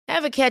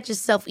Ever catch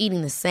yourself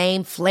eating the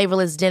same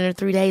flavorless dinner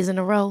 3 days in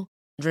a row?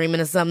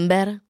 Dreaming of something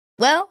better?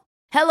 Well,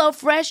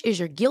 HelloFresh is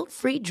your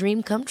guilt-free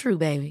dream come true,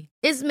 baby.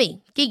 It's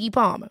me, Keke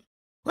Palmer.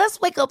 Let's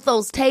wake up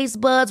those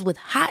taste buds with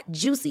hot,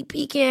 juicy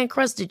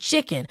pecan-crusted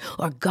chicken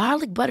or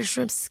garlic butter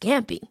shrimp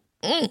scampi.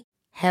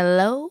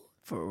 Hello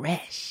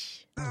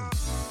Fresh.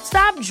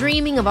 Stop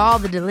dreaming of all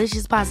the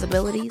delicious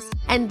possibilities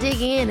and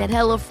dig in at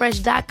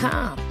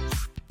HelloFresh.com.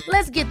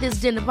 Let's get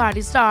this dinner party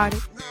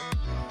started.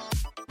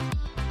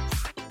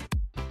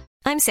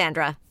 I'm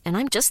Sandra, and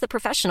I'm just the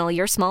professional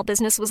your small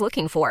business was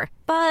looking for.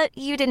 But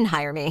you didn't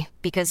hire me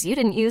because you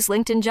didn't use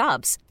LinkedIn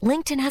Jobs.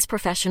 LinkedIn has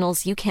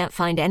professionals you can't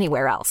find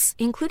anywhere else,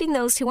 including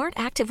those who aren't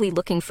actively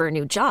looking for a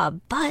new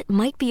job, but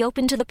might be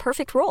open to the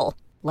perfect role,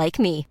 like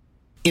me.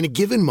 In a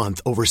given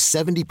month, over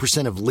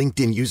 70% of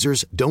LinkedIn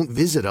users don't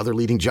visit other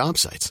leading job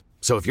sites.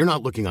 So if you're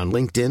not looking on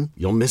LinkedIn,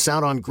 you'll miss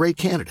out on great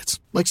candidates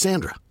like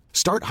Sandra.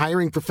 Start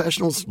hiring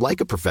professionals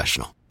like a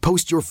professional.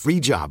 Post your free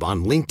job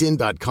on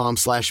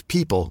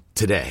linkedin.com/people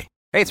today.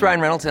 Hey, it's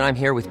Ryan Reynolds, and I'm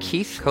here with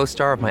Keith,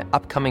 co-star of my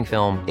upcoming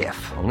film, If,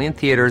 only in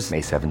theaters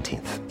May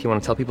 17th. Do you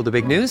want to tell people the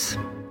big news?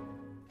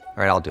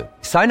 All right, I'll do it.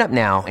 Sign up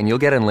now and you'll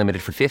get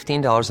unlimited for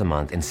 $15 a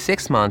month and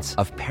 6 months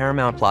of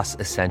Paramount Plus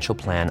Essential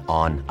Plan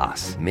on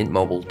us.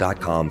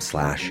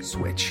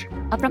 MintMobile.com/switch.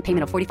 Upfront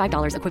payment of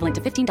 $45 equivalent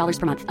to $15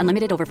 per month.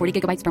 Unlimited over 40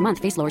 gigabytes per month.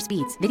 Face lower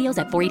speeds. Videos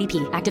at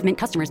 480p. Active Mint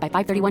customers by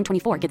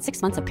 531.24 get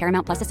 6 months of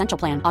Paramount Plus Essential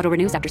Plan. Auto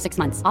renews after 6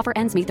 months. Offer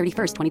ends May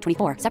 31st,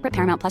 2024. Separate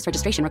Paramount Plus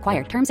registration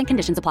required. Terms and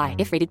conditions apply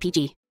if rated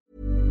PG.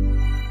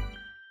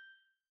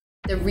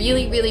 The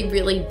really, really,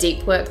 really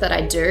deep work that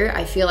I do,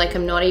 I feel like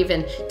I'm not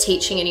even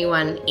teaching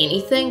anyone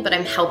anything, but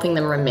I'm helping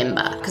them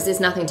remember. Because there's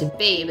nothing to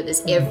be, but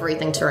there's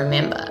everything to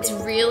remember. It's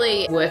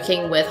really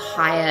working with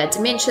higher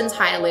dimensions,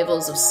 higher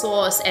levels of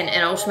source, and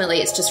ultimately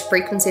it's just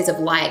frequencies of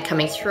light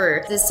coming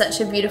through. There's such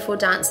a beautiful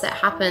dance that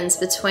happens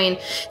between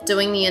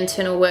doing the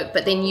internal work,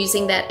 but then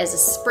using that as a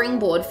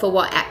springboard for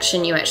what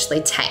action you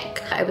actually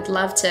take. I would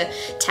love to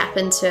tap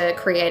into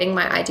creating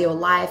my ideal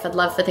life. I'd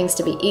love for things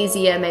to be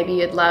easier. Maybe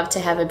you'd love to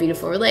have a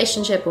beautiful relationship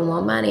or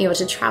more money or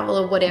to travel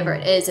or whatever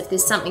it is. If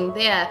there's something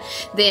there,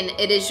 then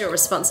it is your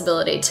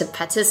responsibility to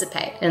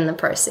participate in the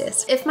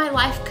process. If my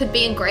life could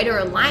be in greater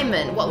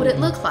alignment, what would it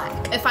look like?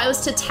 If I was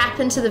to tap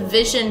into the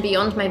vision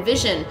beyond my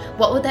vision,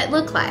 what would that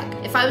look like?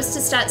 If I was to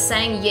start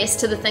saying yes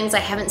to the things I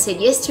haven't said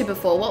yes to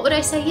before, what would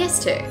I say yes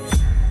to?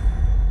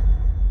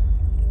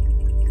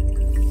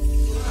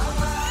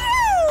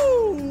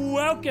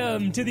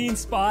 Welcome to the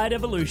Inspired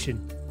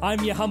Evolution.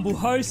 I'm your humble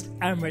host,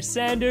 Amrit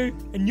Sandhu,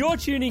 and you're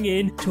tuning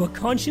in to a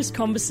conscious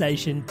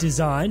conversation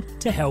designed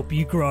to help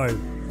you grow.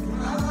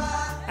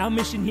 Our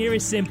mission here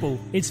is simple.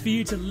 It's for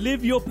you to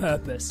live your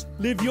purpose,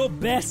 live your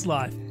best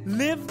life,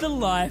 live the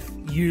life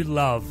you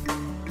love.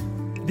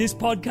 This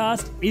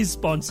podcast is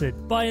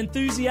sponsored by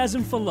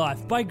Enthusiasm for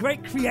Life, by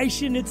great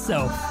creation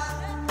itself.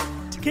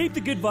 To keep the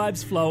good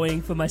vibes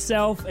flowing for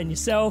myself and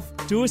yourself,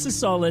 do us a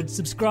solid,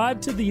 subscribe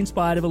to the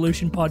Inspired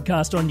Evolution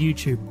podcast on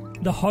YouTube,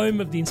 the home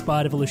of the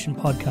Inspired Evolution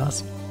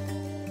podcast.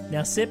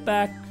 Now sit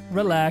back,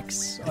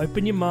 relax,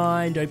 open your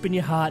mind, open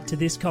your heart to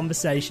this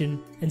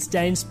conversation, and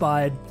stay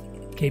inspired.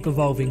 Keep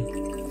evolving.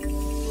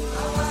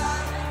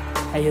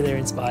 Hey there,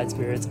 Inspired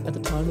Spirits. At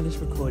the time of this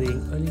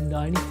recording, only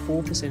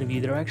 94% of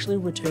you that are actually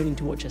returning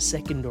to watch a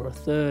second or a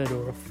third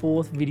or a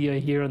fourth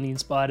video here on the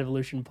Inspired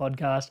Evolution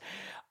podcast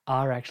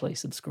are actually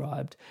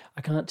subscribed.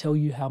 I can't tell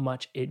you how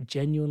much it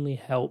genuinely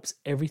helps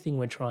everything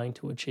we're trying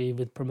to achieve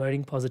with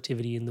promoting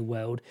positivity in the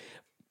world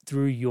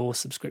through your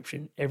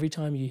subscription. Every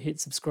time you hit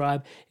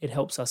subscribe, it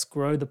helps us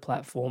grow the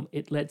platform.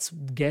 It lets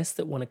guests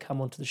that want to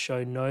come onto the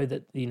show know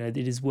that,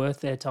 it is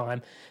worth their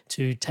time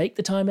to take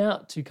the time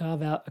out to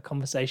carve out a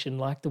conversation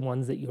like the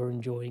ones that you're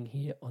enjoying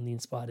here on the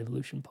Inspired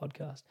Evolution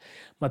podcast.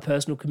 My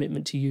personal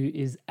commitment to you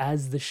is,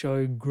 as the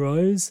show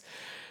grows,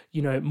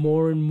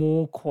 more and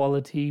more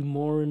quality,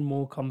 more and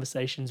more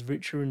conversations,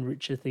 richer and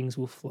richer things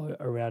will flow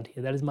around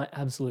here. That is my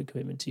absolute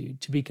commitment to you.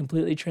 To be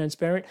completely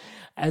transparent,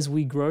 as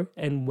we grow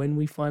and when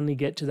we finally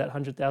get to that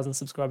 100,000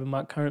 subscriber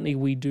mark, currently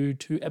we do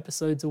 2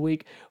 episodes a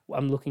week.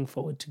 I'm looking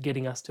forward to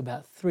getting us to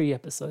about 3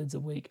 episodes a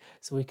week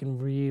so we can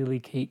really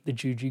keep the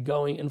juju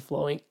going and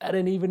flowing at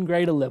an even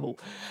greater level.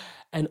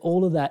 And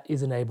all of that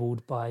is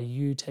enabled by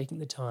you taking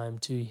the time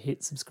to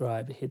hit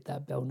subscribe, hit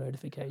that bell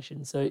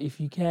notification. So if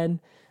you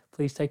can,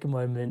 please take a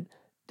moment.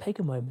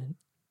 Come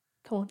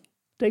on,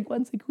 take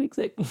one quick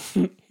sec.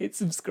 Hit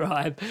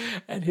subscribe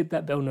and hit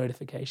that bell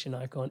notification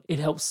icon. It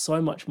helps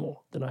so much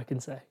more than I can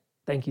say.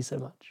 Thank you so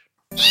much.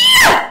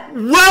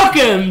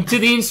 Welcome to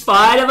the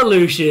Inspired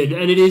Evolution,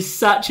 and it is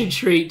such a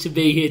treat to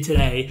be here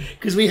today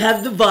because we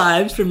have the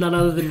vibes from none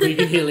other than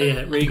Regan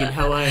Hillyer. Regan,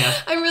 how are you?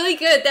 I'm really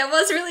good. That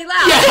was really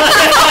loud.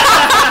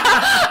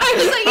 I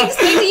was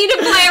expecting you to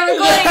play a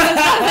recording or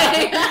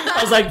something.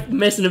 I was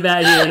messing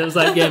about here, and I was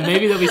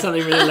maybe there'll be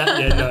something really loud.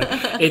 Yeah, no,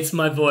 it's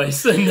my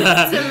voice. And,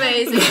 it's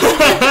amazing.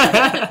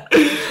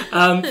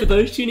 For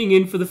those tuning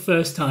in for the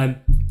first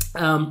time,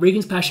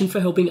 Regan's passion for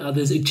helping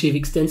others achieve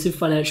extensive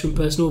financial and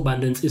personal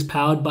abundance is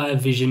powered by a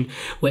vision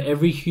where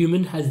every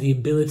human has the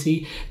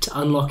ability to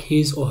unlock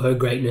his or her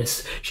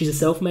greatness. She's a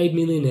self-made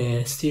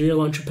millionaire,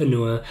 serial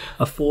entrepreneur,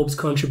 a Forbes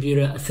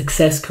contributor, a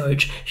success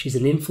coach. She's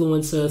an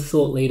influencer,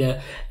 thought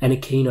leader, and a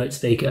keynote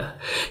speaker.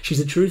 She's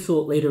a true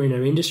thought leader in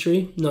her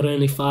industry, not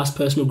only fast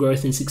personal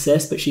growth and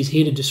success, but she's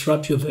here to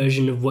disrupt your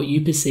version of what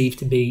you perceive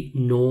to be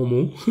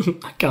normal.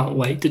 I can't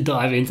wait to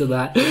dive into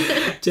that.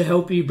 To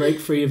help you break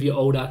free of your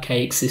old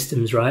archaic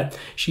systems, right?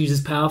 She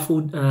uses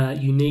powerful,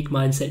 unique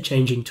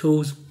mindset-changing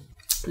tools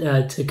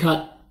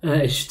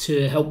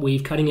to help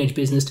weave cutting-edge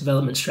business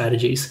development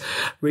strategies.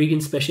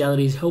 Regan's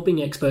speciality is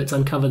helping experts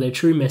uncover their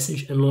true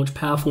message and launch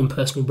powerful and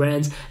personal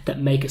brands that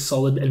make a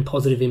solid and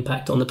positive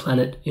impact on the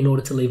planet in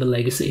order to leave a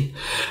legacy.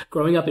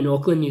 Growing up in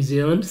Auckland, New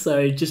Zealand,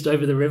 so just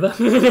over the river,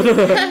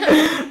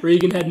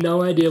 Regan had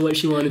no idea what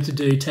she wanted to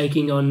do,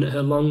 taking on her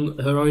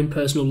own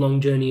personal long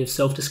journey of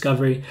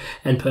self-discovery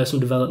and personal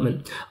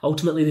development.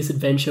 Ultimately, this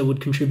adventure would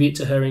contribute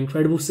to her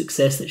incredible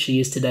success that she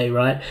is today,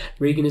 right?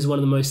 Regan is one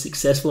of the most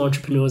successful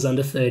entrepreneurs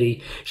under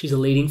 30. She's a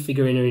leading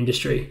figure in her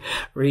industry.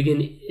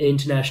 Regan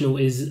International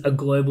is a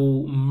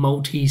global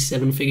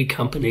multi-seven-figure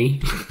company.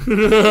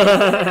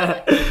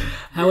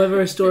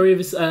 However, a story of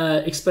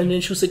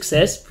exponential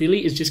success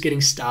really is just getting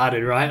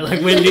started, right?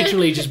 Like, we're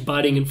literally just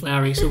budding and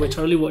flowering. So we're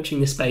totally watching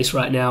this space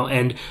right now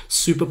and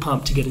super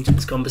pumped to get into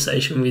this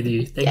conversation with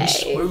you. Thank you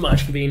so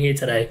much for being here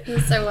today. You're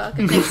so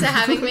welcome. Thanks for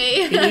having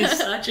me. It is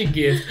such a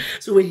gift.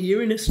 So we're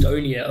here in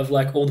Estonia, of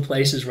like all the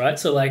places, right?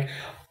 So like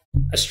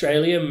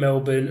Australia,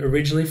 Melbourne,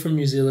 originally from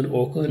New Zealand,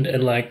 Auckland,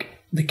 and like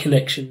the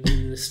connection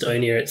in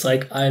Estonia. It's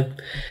like I'm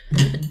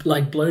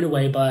like blown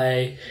away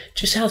by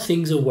just how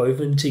things are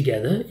woven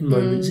together in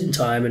moments in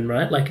time. And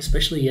right, like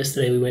especially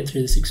yesterday we went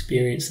through this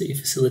experience that you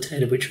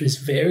facilitated, which was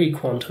very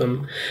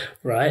quantum,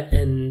 right?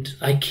 And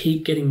I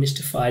keep getting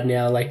mystified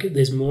now. Like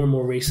there's more and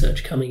more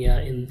research coming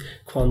out in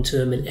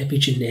quantum and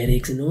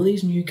epigenetics and all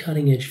these new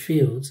cutting edge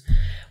fields.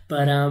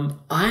 But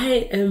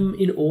I am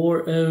in awe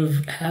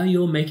of how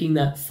you're making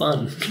that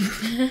fun.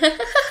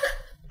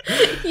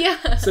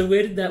 Yeah. So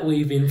where did that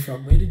weave in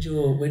from? Where did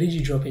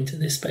you drop into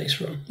this space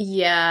from?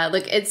 Yeah,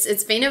 look,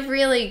 it's been a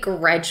really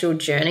gradual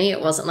journey. It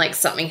wasn't like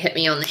something hit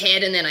me on the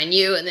head and then I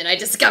knew and then I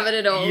discovered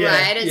it all,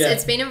 right?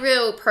 It's been a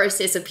real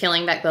process of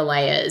peeling back the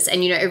layers.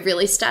 And, you know, it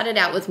really started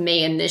out with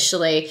me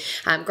initially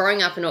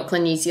growing up in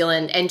Auckland, New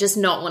Zealand, and just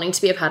not wanting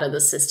to be a part of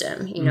the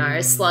system, you know,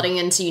 slotting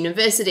into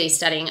university,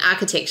 studying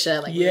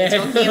architecture, like we were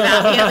talking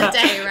about the other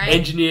day, right?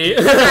 Engineer.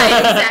 Right,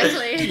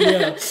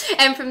 exactly.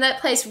 And from that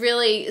place,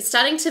 really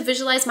starting to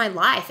visualize my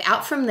life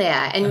out from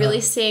there and really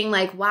seeing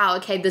like, wow,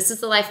 okay, this is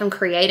the life I'm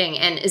creating.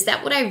 And is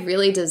that what I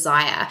really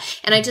desire?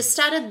 And I just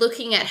started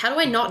looking at how do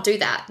I not do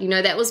that? You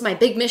know, that was my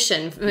big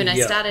mission when I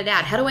started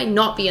out. How do I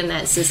not be in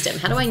that system?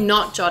 How do I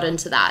not jot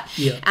into that?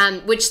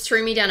 Which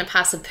threw me down a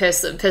path of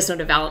personal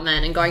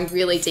development and going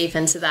really deep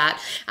into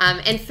that.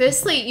 And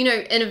firstly, you know,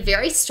 in a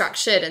very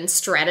structured and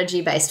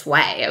strategy-based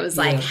way, it was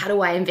like, how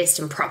do I invest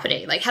in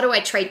property? Like, how do I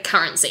trade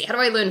currency? How do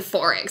I learn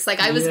Forex? Like,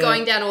 I was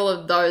going down all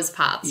of those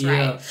paths,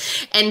 right?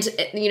 And,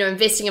 you know,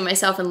 investing in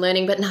myself and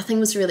learning, but nothing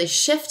was really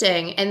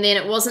shifting. And then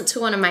it wasn't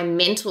till one of my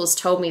mentors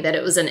told me that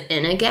it was an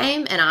inner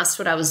game and asked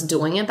what I was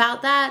doing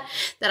about that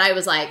I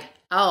was like,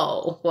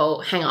 oh, well,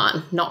 hang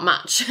on, not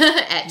much,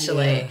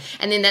 actually.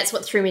 And then that's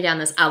what threw me down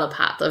this other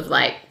path of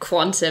like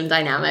quantum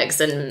dynamics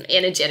and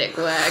energetic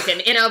work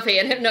and NLP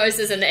and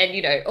hypnosis and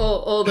you know,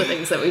 all the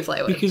things that we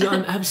play with. Because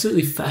I'm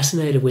absolutely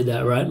fascinated with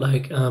that, right?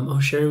 Like I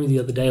was sharing with you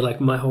the other day, like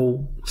my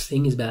whole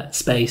thing is about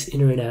space,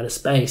 inner and outer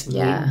space.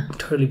 And we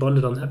totally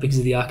bonded on that because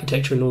of the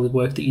architecture and all the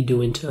work that you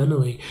do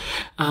internally.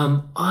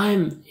 I'm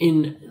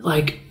in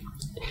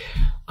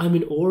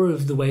awe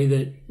of the way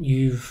that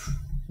you've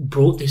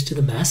brought this to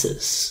the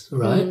masses,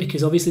 right?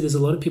 Because obviously there's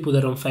a lot of people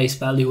that on face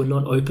value are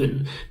not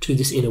open to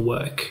this inner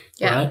work,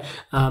 right?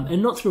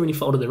 And not through any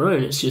fault of their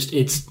own. It's just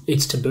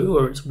it's taboo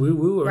or it's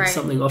woo-woo or it's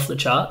something off the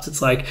charts.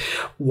 It's like,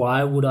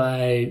 why would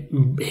I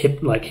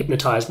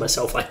hypnotize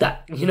myself like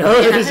that? You know,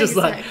 it's just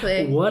like,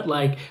 what?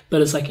 Like,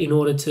 but it's like in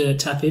order to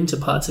tap into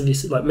parts of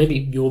this, like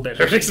maybe you're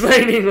better at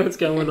explaining what's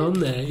going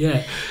on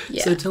there.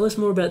 So tell us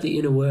more about the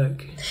inner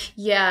work.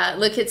 Yeah,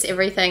 look, it's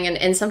everything.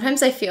 And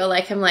sometimes I feel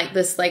like I'm like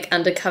this like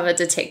undercover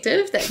detective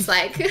that's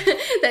like,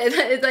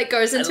 that like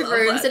goes into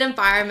rooms and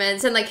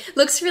environments and like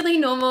looks really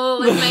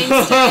normal and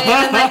mainstream.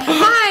 And like,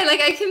 hi,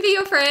 like I can be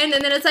your friend.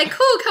 And then it's like,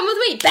 cool, come with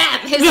me. Bam,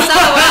 here's the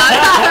summer world,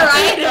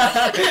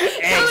 right?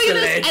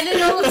 Excellent. And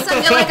then all of a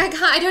sudden you're like,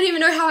 I don't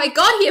even know how I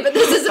got here, but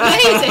this is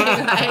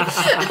amazing,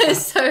 right?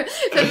 So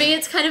for me,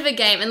 it's kind of a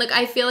game. And look,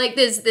 I feel like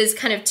there's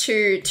kind of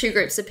two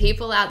groups of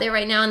people out there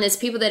right now. And there's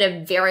people that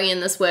are very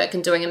in this work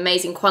and doing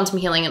amazing quantum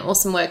healing and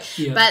awesome work.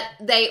 But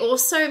they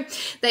also,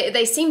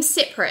 they seem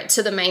separate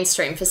to the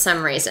mainstream for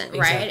some reason,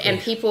 right? And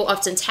people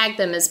often tag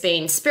them as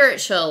being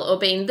spiritual or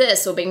being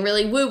this or being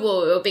really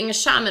woo-woo or being a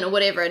shaman or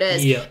whatever it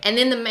is. And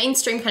then the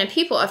mainstream kind of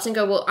people often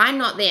go, well, I'm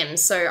not them,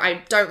 so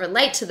I don't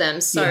relate to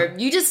them. So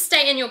you just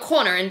stay in your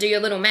corner and do your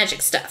little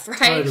magic stuff,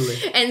 right?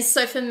 And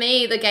so for me,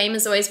 me, the game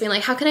has always been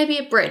like, how can I be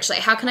a bridge? Like,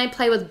 how can I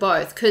play with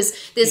both? Because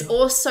there's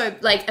also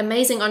like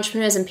amazing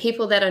entrepreneurs and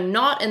people that are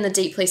not in the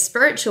deeply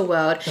spiritual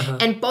world.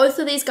 And both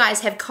of these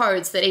guys have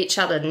codes that each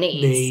other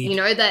needs. You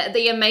know,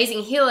 the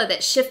amazing healer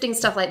that's shifting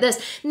stuff like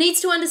this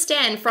needs to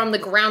understand from the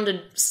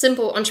grounded,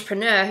 simple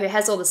entrepreneur who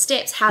has all the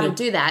steps how to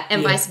do that,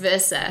 and vice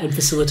versa. And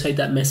facilitate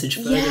that message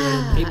further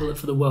and people it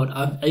for the world.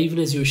 Even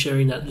as you were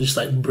sharing that, just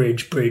like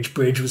bridge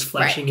was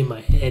flashing in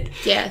my head.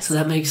 Yes. So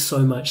that makes so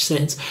much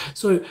sense.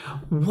 So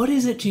what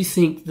is it, do you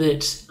think,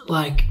 that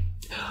like,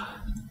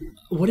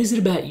 what is it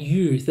about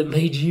you that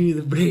made you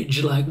the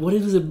bridge? Like, what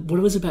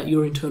was about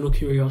your internal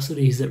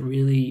curiosities that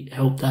really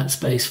helped that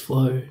space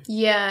flow?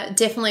 Yeah,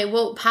 definitely.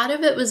 Well, part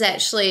of it was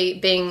actually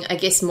being, I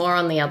guess, more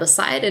on the other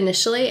side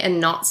initially and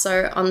not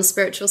so on the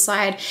spiritual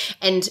side,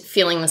 and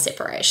feeling the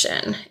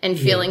separation and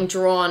feeling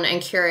drawn and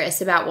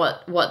curious about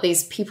what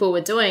these people were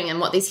doing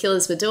and what these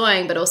healers were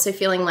doing, but also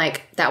feeling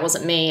like that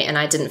wasn't me and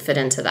I didn't fit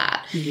into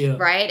that.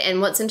 Right? And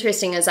what's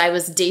interesting is I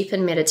was deep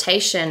in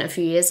meditation a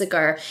few years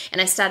ago,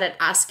 and I started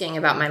asking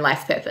about my life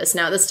purpose.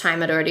 Now, at this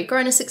time, I'd already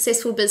grown a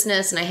successful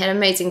business and I had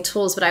amazing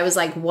tools, but I was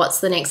like, what's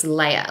the next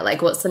layer?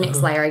 Like, what's the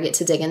next layer I get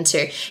to dig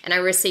into? And I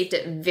received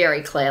it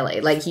very clearly.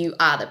 Like, you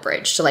are the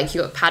bridge. So, like,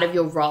 part of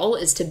your role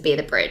is to be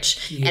the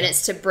bridge. And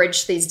it's to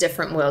bridge these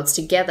different worlds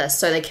together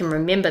so they can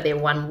remember they're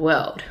one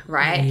world,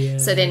 right?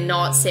 So they're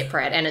not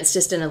separate and it's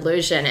just an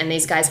illusion. And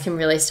these guys can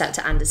really start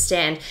to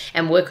understand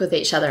and work with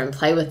each other and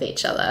play with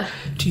each other.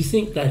 Do you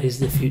think that is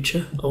the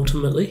future,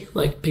 ultimately?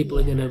 Like, people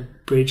are going to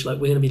bridge, like,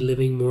 we're going to be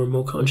living more and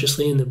more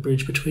consciously in the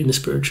bridge between the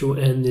spiritual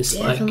and this,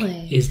 like,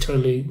 is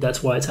totally,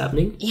 that's why it's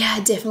happening? Yeah,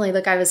 definitely.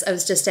 Look, I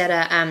was just at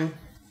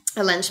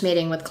a lunch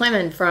meeting with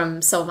Clement from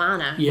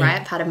Solvana,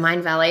 right, part of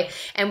Mind Valley,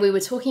 and we were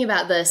talking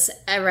about this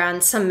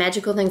around some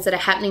magical things that are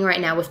happening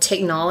right now with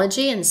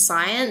technology and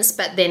science,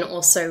 but then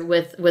also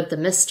with the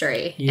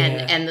mystery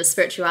and the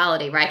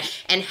spirituality, right,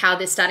 and how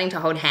they're starting to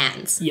hold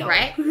hands,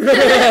 right?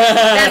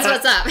 That's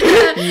what's up.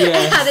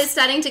 How they're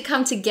starting to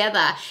come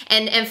together,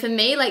 and for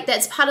me, like,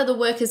 that's part of the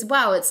work as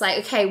well. It's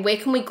like, okay, where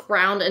can we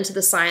ground into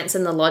the science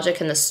and the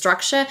logic and the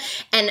structure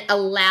and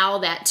allow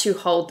that to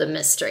hold the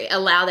mystery,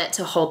 allow that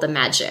to hold the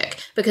magic?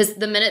 Because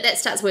the minute that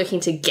starts working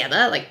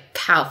together, like,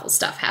 powerful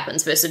stuff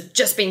happens versus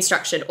just being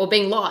structured or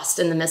being lost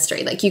in the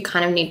mystery. Like, you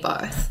kind of need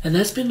both. And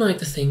that's been like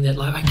the thing that,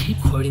 like, I keep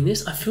quoting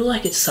this. I feel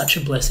like it's such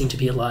a blessing to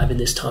be alive in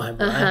this time,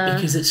 right?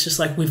 Because it's just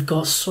like we've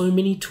got so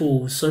many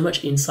tools, so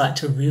much insight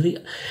to really,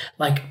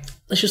 like,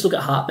 let's just look at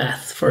heart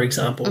math, for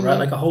example, right?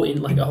 Like a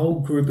whole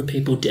group of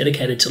people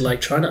dedicated to,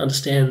 like, trying to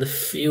understand the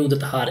field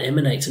that the heart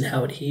emanates and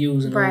how it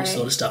heals and all this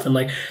sort of stuff. And,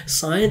 like,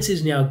 science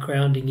is now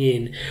grounding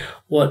in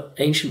what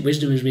ancient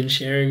wisdom has been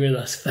sharing with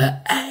us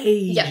for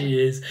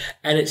ages.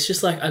 And it's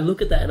just like, I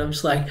look at that and I'm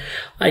just like,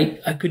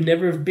 I could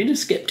never have been a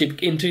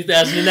skeptic in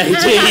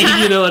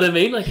 2018. You know what I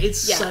mean? Like, it's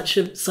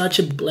such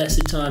a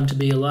blessed time to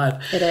be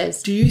alive. It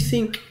is. Do you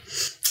think,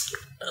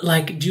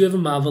 like, do you ever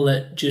marvel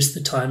at just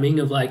the timing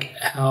of, like,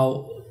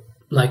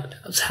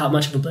 how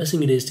much of a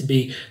blessing it is to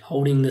be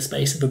holding the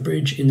space of a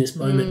bridge in this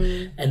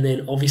moment, and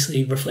then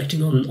obviously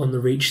reflecting on the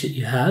reach that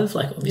you have?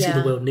 Like, obviously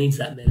the world needs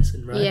that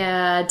medicine, right?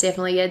 Yeah,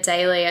 definitely. Yeah,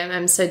 daily.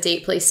 I'm so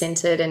deeply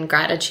centered in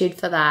gratitude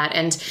for that,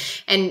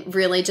 and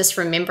really just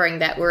remembering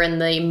that we're in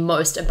the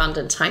most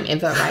abundant time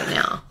ever right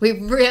now. We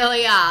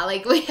really are.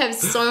 Like, we have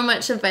so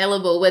much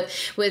available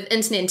with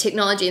internet and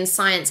technology and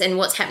science and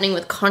what's happening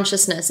with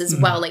consciousness as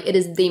well. Like, it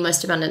is the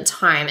most abundant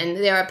time. And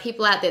there are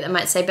people out there that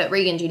might say, but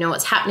Regan, do you know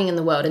what's happening in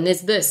the world? And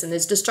there's this and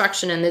there's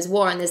destruction and there's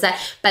war and there's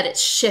that, but it's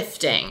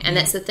shifting. And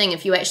that's the thing.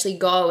 If you actually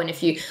go and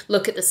if you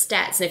look at the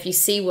stats and if you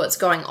see what's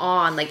going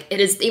on, like, it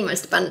is the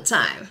most abundant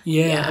time.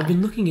 I've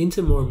been looking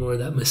into more and more of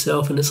that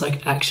myself, and it's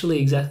like actually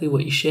exactly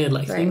what you shared.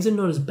 Like, things are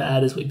not as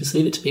bad as we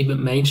perceive it to be, but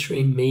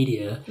mainstream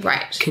media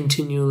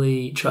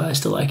continually tries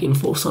to, like,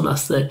 enforce on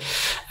us that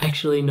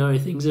actually no,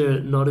 things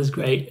are not as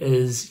great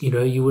as, you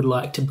know, you would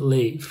like to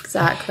believe.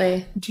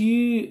 Exactly. Do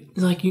you,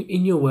 like, you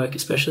in your work,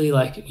 especially,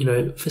 like, you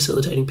know,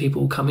 facilitating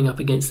people coming up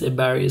against their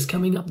barriers,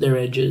 coming up their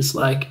edges,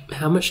 like,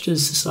 how much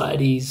does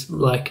society's,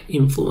 like,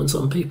 influence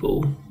on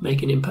people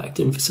make an impact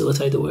and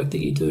facilitate the work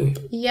that you do?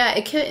 Yeah,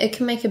 it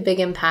can make a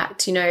big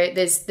impact. You know,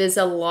 there's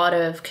a lot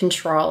of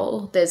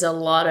control. There's a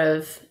lot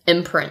of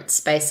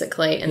imprints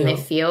basically in their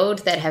field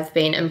that have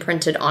been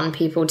imprinted on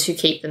people to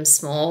keep them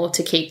small,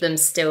 to keep them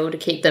still, to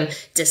keep them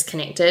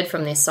disconnected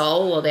from their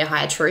soul or their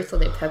higher truth or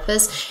their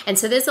purpose. And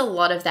so there's a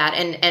lot of that.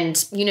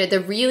 And you know, the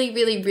really,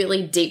 really,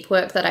 really deep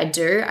work that I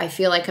do, I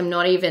feel like I'm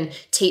not even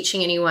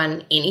teaching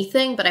anyone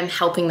anything, but I'm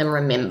helping them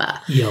remember,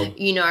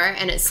 you know,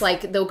 and it's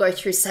like they'll go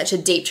through such a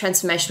deep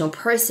transformational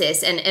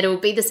process, and it'll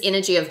be this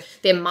energy of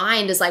their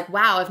mind is like,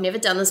 wow, I've never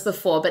done this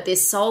before, but their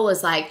soul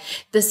is like,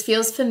 this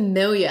feels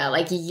familiar.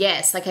 Like,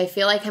 yes, like I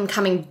feel like I'm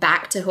coming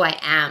back to who I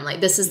am. Like,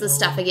 this is the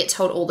stuff I get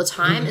told all the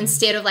time,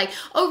 instead of like,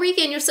 oh,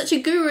 Regan, you're such a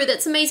guru.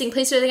 That's amazing.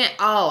 Please do it again.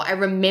 Oh, I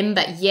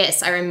remember.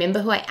 Yes, I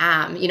remember who I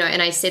am, you know,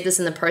 and I said this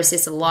in the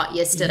process a lot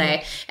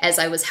yesterday as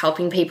I was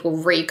helping people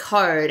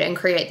recode and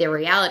create their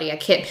reality. I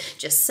kept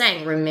just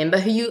saying, remember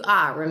who you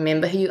are,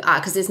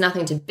 because there's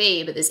nothing to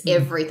be, but there's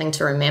everything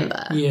to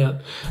remember. Yeah,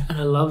 and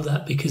I love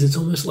that because it's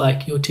almost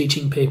like you're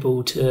teaching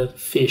people to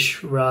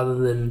fish rather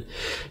than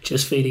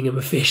just feeding them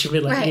a fish. I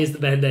mean, like, here's the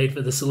Band-Aid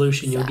for the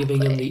solution. You're giving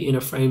them the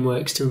inner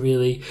frameworks to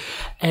really,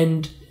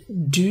 and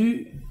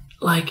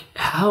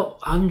how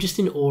I'm just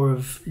in awe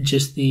of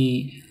just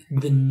the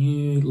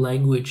new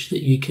language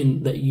that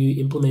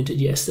you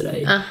implemented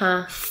yesterday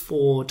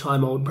for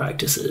time-old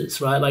practices,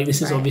 right? Like,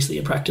 this is obviously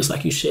a practice,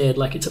 like you shared,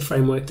 like it's a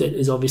framework that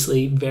is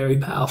obviously very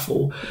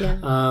powerful.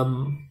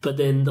 But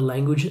then the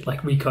language,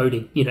 like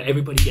recoding, you know,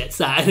 everybody gets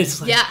that. And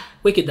it's like,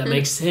 wicked, that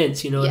makes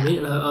sense, you know what I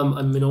mean? And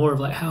I'm in awe of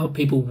like how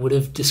people would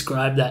have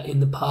described that in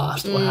the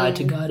past or how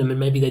to guide them, and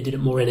maybe they did it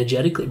more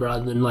energetically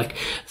rather than like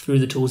through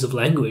the tools of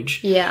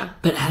language.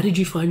 But how did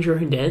you find your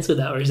own dance with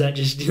that, or is that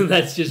just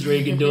that's just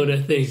Regan doing her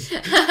thing?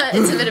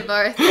 It's a bit of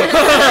both.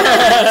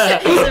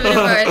 It's a bit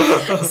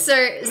of both.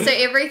 So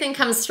everything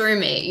comes through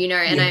me, you know,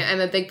 and I'm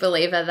a big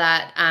believer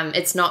that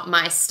it's not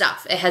my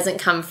stuff. It hasn't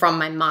come from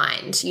my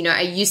mind. You know,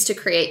 I used to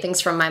create things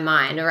from my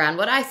mind around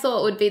what I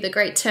thought would be the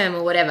great term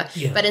or whatever.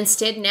 But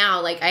instead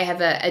now, like, I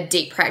have a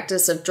deep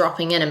practice of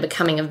dropping in and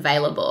becoming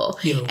available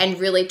and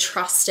really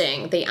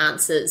trusting the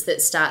answers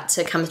that start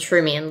to come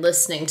through me and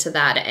listening to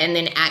that and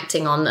then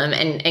acting on them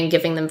and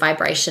giving them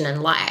vibration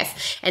in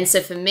life. And so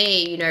for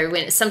me, you know,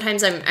 when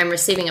sometimes I'm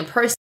receiving a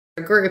process,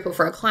 a group or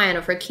for a client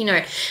or for a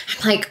keynote,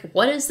 I'm like,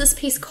 what is this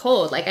piece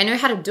called? Like, I know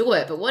how to do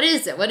it, but what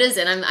is it?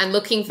 And I'm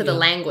looking for the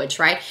language,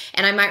 right?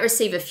 And I might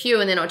receive a few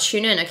and then I'll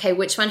tune in, okay,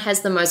 which one has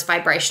the most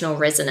vibrational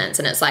resonance?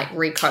 And it's like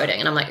recoding.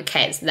 And I'm like,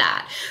 okay, it's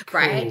that,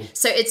 right?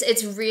 So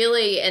it's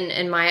really,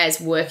 in my eyes,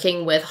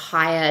 working with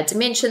higher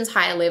dimensions,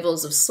 higher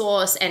levels of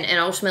source. And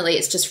ultimately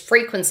it's just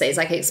frequencies,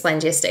 like I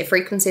explained yesterday,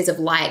 frequencies of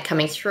light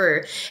coming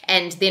through.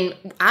 And then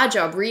our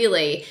job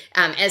really,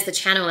 as the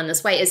channel in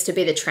this way, is to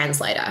be the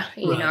translator,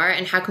 you know,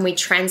 and how can we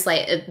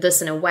translate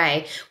this in a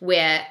way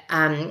where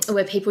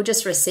people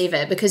just receive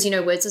it, because, you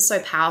know, words are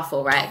so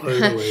powerful, right?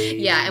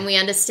 Totally. And we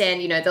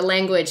understand, you know, the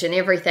language and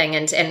everything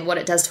and what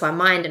it does to our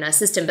mind and our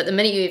system, but the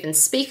minute you even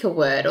speak a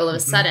word, all of a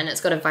sudden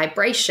it's got a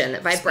vibration.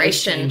 That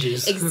vibration,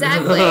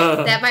 exactly,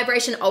 that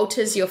vibration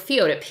alters your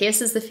field. It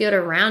pierces the field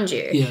around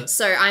you.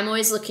 So I'm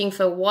always looking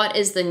for what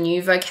is the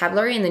new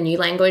vocabulary and the new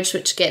language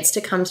which gets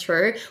to come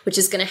through, which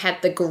is going to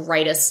have the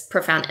greatest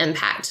profound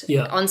impact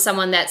on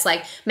someone that's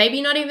like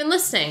maybe not even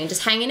listening and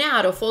just hanging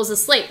out or falls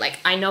asleep. Like,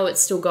 I know it's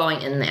still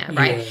going in there,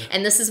 right?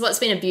 And this is what's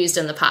been abused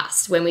in the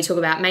past when we talk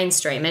about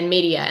mainstream and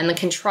media and the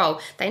control.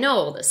 They know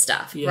all this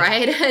stuff,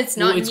 right? It's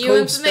not it's new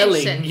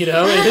information, spelling, you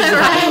know.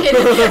 Right?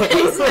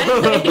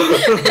 Exactly.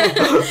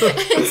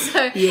 And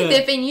so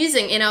they've been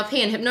using NLP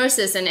and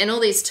hypnosis and all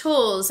these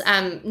tools,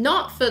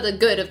 not for the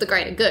good of the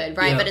greater good,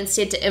 right? But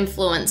instead to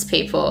influence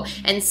people.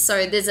 And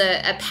so there's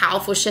a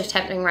powerful shift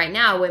happening right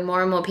now where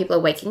more and more people are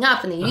waking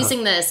up and they're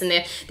using this and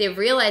they're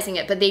realizing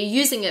it, but they're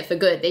using it for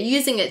good. They're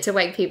using it to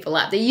wake people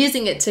up. They're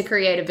using it to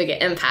create a bigger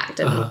impact,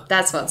 and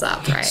that's what's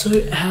up, right?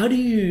 So how do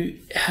you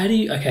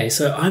okay,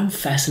 so I'm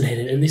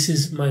fascinated, and this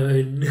is my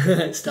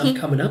own stuff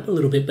coming up a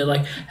little bit, but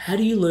like, how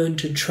do you learn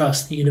to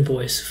trust the inner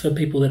voice for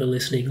people that are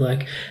listening?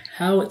 Like,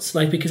 how it's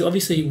like, because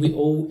obviously we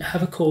all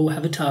have a call,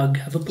 have a tug,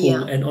 have a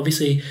pull, and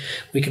obviously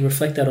we can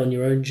reflect that on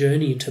your own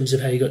journey in terms of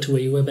how you got to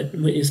where you were, but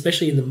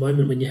especially in the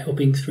moment when you're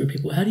helping through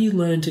people, how do you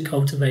learn to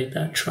cultivate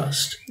that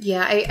trust?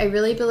 I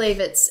really believe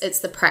it's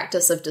the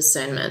practice of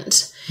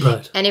discernment.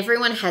 Right. And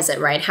everyone has it,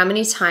 right? How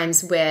many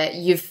times where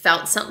you've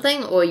felt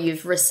something or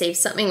you've received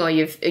something or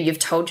you've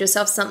told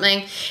yourself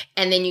something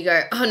and then you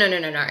go, oh, no,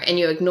 and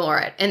you ignore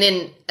it. And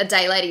then a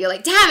day later you're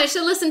like, damn, I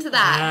should listen to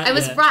that. I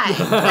was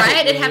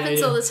right? It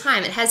happens all the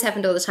time. It has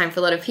happened all the time for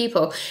a lot of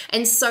people.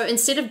 And so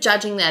instead of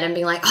judging that and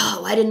being like, oh,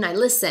 why didn't I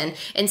listen?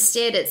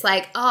 Instead it's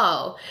like,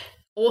 oh,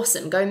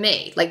 awesome, go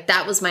me. Like,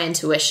 that was my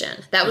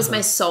intuition. That was my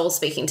soul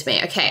speaking to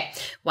me. Okay,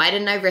 why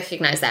didn't I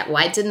recognize that?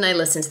 Why didn't I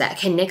listen to that?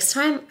 Okay, next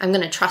time I'm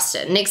going to trust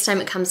it. Next time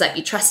it comes up,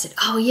 you trust it.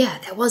 Oh yeah,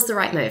 that was the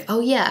right move. Oh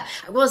yeah,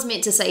 I was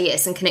meant to say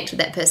yes and connect with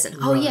that person.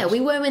 Oh yeah,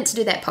 we were meant to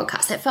do that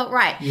podcast. That felt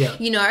right.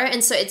 You know,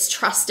 and so it's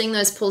trusting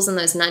those pulls and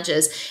those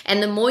nudges.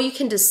 And the more you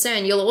can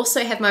discern, you'll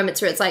also have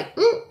moments where it's like,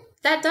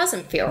 that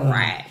doesn't feel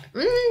right.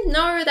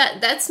 No,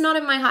 that's not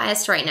in my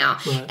highest right now.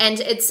 And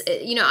it's,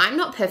 you know, I'm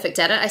not perfect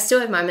at it. I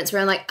still have moments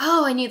where I'm like,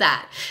 oh, I knew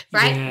that,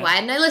 right? Why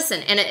didn't I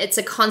listen? And it's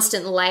a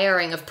constant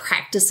layering of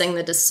practicing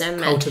the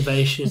discernment.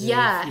 Cultivation.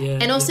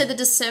 And also the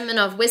discernment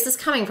of, where's this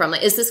coming from?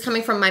 Like, is this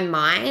coming from my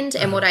mind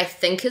and what I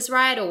think is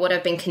right, or what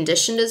I've been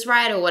conditioned is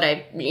right, or what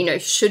I, you know,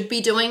 should be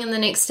doing in the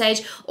next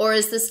stage? Or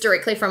is this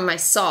directly from my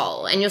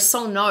soul? And your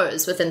soul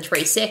knows within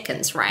 3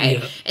 seconds,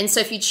 right? And so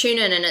if you tune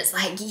in and it's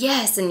like,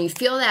 yes, and you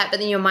feel that, but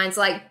then your mind's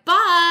like,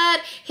 but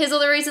but here's all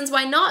the reasons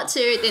why not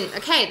to, then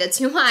okay, that's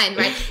your line,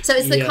 right? So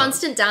it's the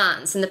constant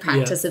dance and the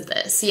practice of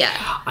this. Yeah.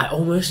 I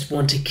almost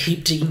want to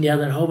keep digging down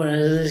that hole, but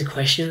there's a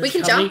question. We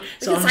can jump.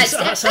 So I'm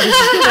just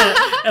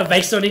gonna,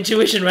 based on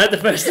intuition, right? The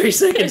first 3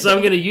 seconds. So I'm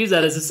going to use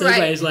that as a segue.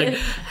 Right. It's like,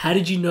 how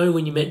did you know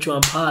when you met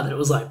Joan Parr that it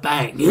was like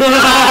bang?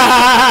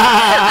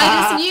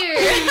 I just knew.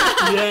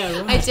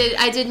 Yeah, right.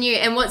 I did knew.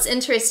 And what's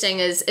interesting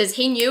is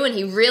he knew, and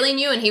he really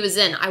knew, and he was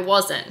in. I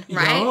wasn't,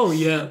 right? Oh,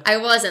 yeah. I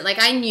wasn't. Like,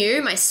 I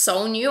knew, my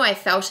soul knew, I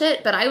felt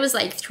it, but I was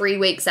like 3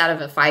 weeks out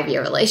of a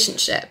 5-year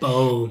relationship.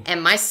 Oh.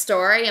 And my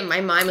story and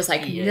my mind was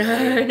like,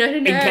 no.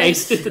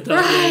 Encased at the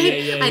top.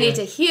 Right? Yeah. I need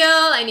to heal.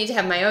 I need to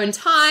have my own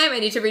time. I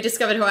need to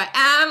rediscover who I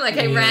am. Like,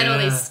 I ran all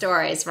these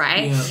stories,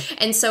 right? Yeah.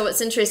 And so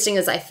what's interesting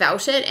is I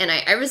felt it, and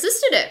I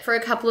resisted it for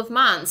a couple of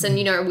months. And,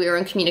 you know, we were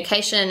in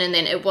communication, and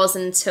then it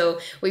wasn't until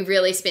we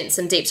really spent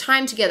some deep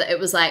time together, it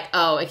was like,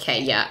 oh,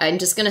 okay, yeah, I'm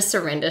just going to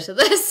surrender to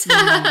this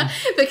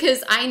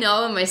because I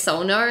know and my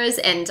soul knows,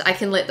 and I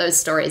can let those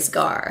stories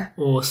go.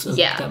 Awesome.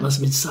 Yeah. That must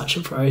have been such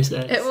a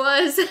process. It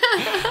was.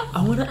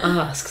 I want to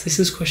ask, this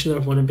is a question that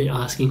I've wanted to be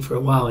asking for a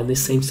while, and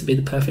this seems to be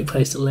the perfect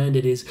place to land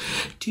it, is,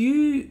 do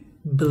you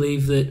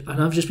believe that,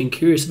 and I've just been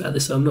curious about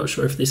this, so I'm not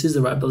sure if this is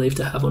the right belief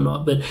to have or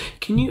not, but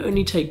can you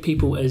only take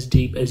people as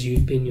deep as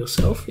you've been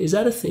yourself? Is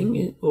that a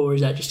thing, or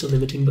is that just a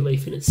limiting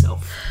belief in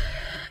itself?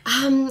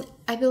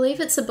 I believe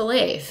it's a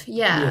belief,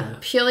 yeah.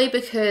 Purely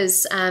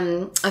because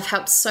I've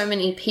helped so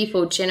many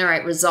people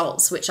generate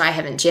results which I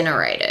haven't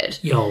generated.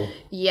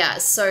 Yeah,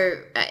 so,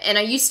 and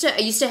I used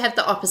to have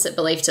the opposite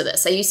belief to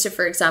this. I used to,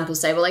 for example,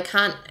 say, well, I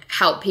can't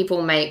help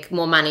people make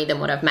more money than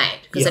what I've made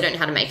because I don't know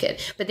how to make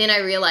it. But then I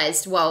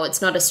realized, well,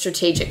 it's not a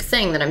strategic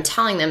thing that I'm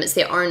telling them, it's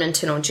their own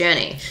internal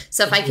journey.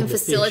 So if I can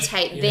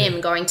facilitate them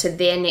going to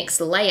their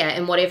next layer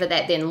and whatever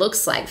that then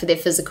looks like for their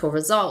physical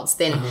results,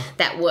 then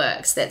that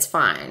works, that's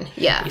fine,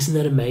 yeah. Isn't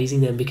that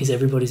amazing then? Because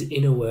everybody's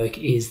inner work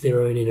is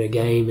their own inner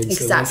game, and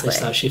so once they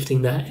start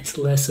shifting that, it's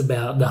less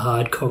about the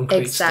hard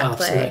concrete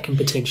stuff, so that can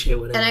potentiate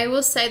whatever. And I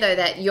will say though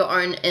that your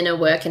own inner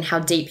work and how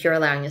deep you're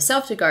allowing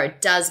yourself to go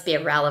does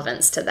bear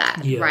relevance to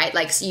that, right?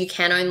 Like, so you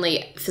can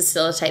only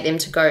facilitate them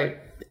to go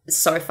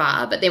so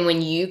far, but then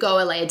when you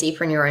go a layer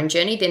deeper in your own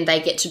journey, then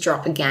they get to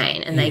drop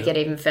again and they get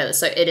even further.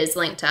 So it is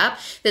linked up.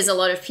 There's a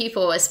lot of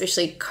people,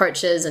 especially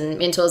coaches and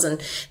mentors,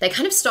 and they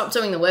kind of stop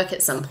doing the work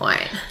at some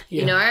point,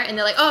 you know, and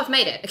they're like, oh, I've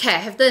made it. Okay, I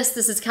have this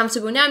is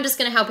comfortable. Now I'm just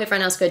going to help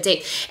everyone else go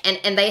deep.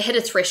 And they hit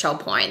a threshold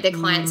point. Their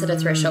clients hit a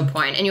threshold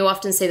point, and you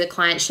often see the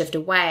client shift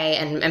away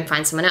and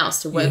find someone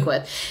else to work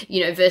with,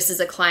 you know, versus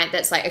a client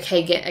that's like,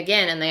 okay,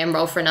 again, and they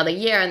enroll for another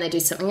year and they do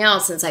something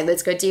else and it's like,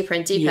 let's go deeper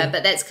and deeper.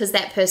 But that's because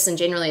that person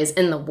generally is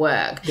in the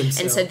work themselves.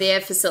 And so they're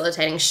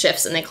facilitating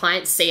shifts, and their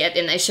clients see it,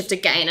 then they shift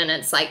again, and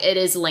it's like it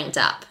is linked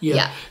up.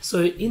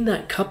 So in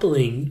that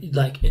coupling,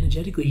 like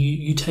energetically,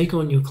 you take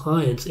on your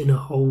clients in a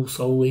whole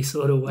soully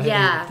sort of way.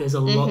 Like, there's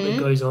a lot that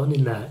goes on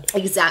in that.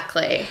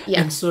 Exactly.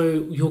 And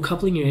so you're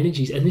coupling your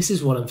energies, and this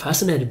is what I'm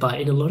fascinated by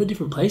in a lot of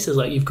different places.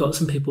 Like, you've got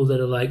some people that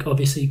are like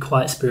obviously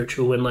quite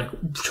spiritual and like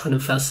trying to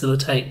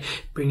facilitate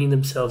bringing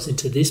themselves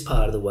into this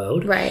part of the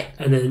world, right?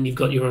 And then you've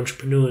got your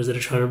entrepreneurs that are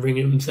trying to bring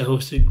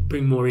themselves to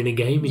bring more inner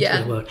game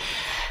into the world.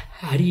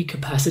 How do you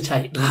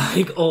capacitate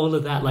like all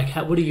of that? Like,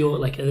 what are your,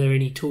 like, are there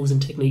any tools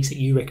and techniques that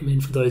you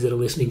recommend for those that are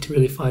listening to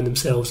really find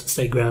themselves and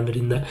stay grounded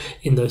in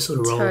those sort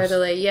of roles?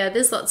 Totally. Yeah,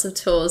 there's lots of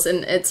tools,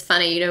 and it's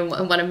funny, you know,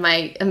 one of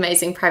my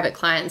amazing private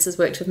clients has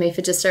worked with me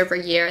for just over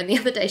a year, and the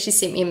other day she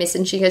sent me a message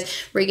and she goes,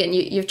 Regan,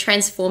 you've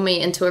transformed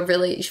me into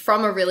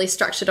from a really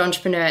structured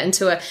entrepreneur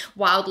into a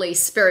wildly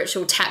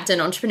spiritual tapped in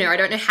entrepreneur. I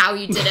don't know how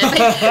you did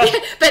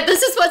it, but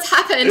this is what's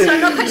happened. So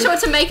I'm not quite sure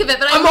what to make of it,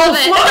 but I love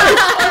it.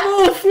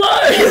 I'm all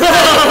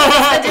flow. The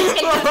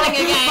detective thing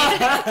again.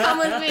 Come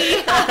with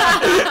me.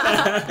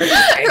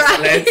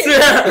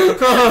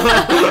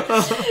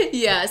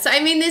 Yeah. So I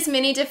mean, there's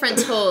many different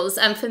tools.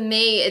 For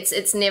me,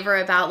 it's never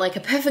about like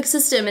a perfect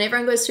system and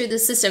everyone goes through the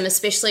system,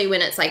 especially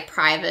when it's like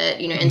private,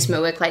 you know,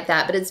 intimate work like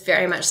that. But it's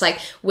very much like,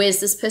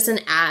 where's this person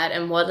at,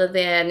 and what are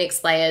their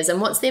next layers,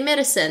 and what's their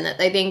medicine that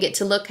they then get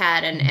to look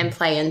at and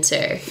play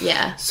into.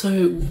 Yeah.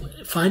 So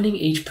finding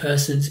each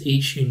person's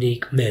each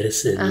unique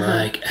medicine,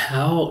 like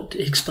how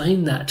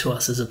explain that to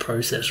us as a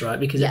process, right?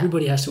 Because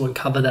everybody has to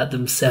uncover that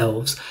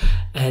themselves.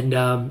 And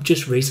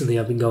just recently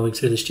I've been going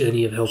through this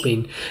journey of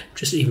helping,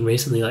 just even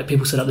recently, like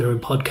people set up their own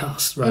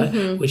podcasts,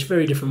 right? Which is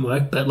very different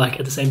work, but like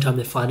at the same time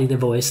they're finding their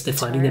voice, they're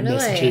finding their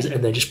messages,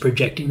 and they're just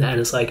projecting that.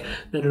 And it's like,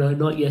 no,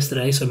 not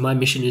yesterday. So my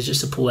mission is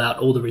just to pull out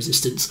all the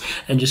resistance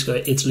and just go,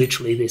 it's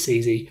literally this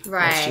easy.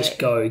 Right. Let's just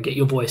go, get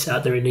your voice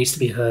out there. It needs to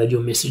be heard.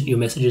 Your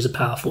messages are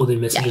powerful. Their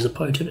messages are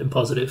potent and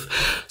positive.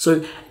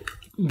 So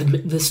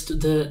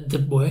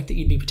the work that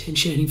you'd be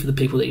potentiating for the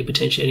people that you're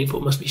potentiating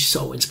for must be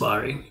so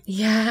inspiring.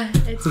 Yeah,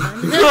 it's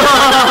fun.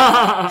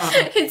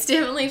 It's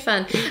definitely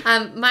fun.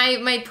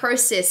 My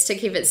process, to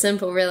keep it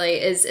simple, really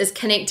is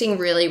connecting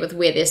really with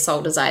where their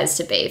soul desires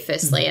to be,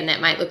 firstly, and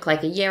that might look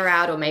like a year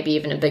out or maybe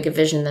even a bigger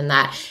vision than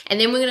that. And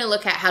then we're going to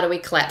look at how do we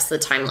collapse the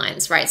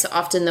timelines, right? So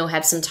often they'll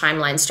have some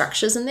timeline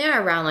structures in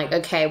there around like,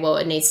 okay, well,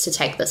 it needs to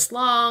take this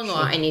long, or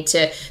I need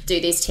to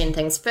do these 10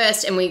 things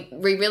first. And we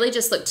really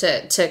just look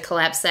to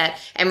collapse that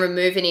and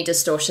remove any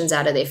distortions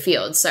out of their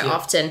field. So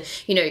often,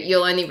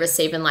 you'll only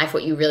receive in life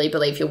what you really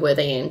believe you're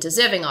worthy and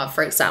deserving of,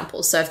 for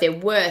example. So if their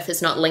worth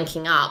is not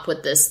linking up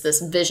with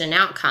this vision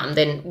outcome,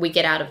 then we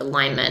get out of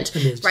alignment,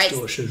 and there's right?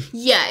 distortion.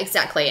 Yeah,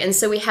 exactly. And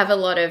so we have a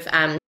lot of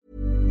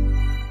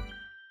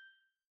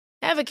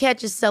Ever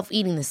catch yourself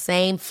eating the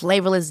same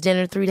flavorless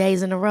dinner 3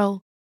 days in a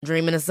row?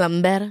 Dreaming of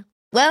something better?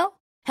 Well,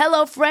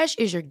 HelloFresh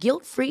is your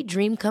guilt-free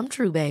dream come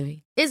true,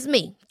 baby. It's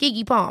me,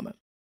 Keke Palmer.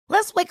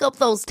 Let's wake up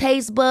those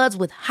taste buds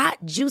with hot,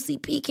 juicy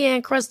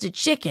pecan-crusted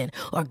chicken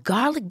or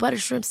garlic butter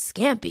shrimp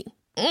scampi.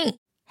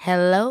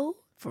 Hello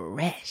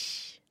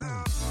Fresh.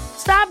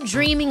 Stop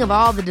dreaming of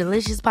all the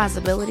delicious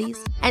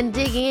possibilities and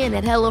dig in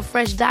at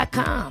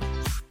HelloFresh.com.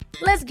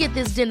 Let's get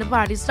this dinner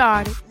party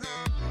started.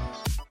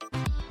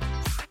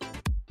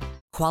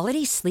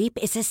 Quality sleep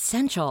is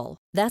essential.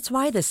 That's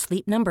why the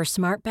Sleep Number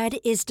Smart Bed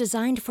is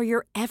designed for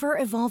your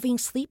ever-evolving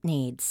sleep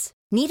needs.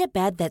 Need a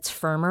bed that's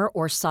firmer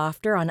or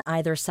softer on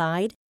either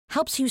side?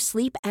 Helps you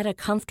sleep at a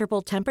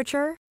comfortable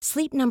temperature?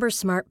 Sleep Number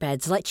Smart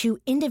Beds let you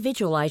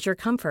individualize your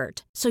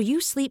comfort, so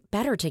you sleep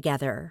better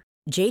together.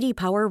 J.D.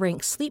 Power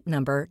ranks Sleep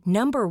Number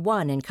number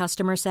 1 in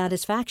customer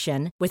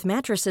satisfaction with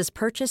mattresses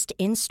purchased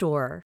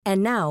in-store.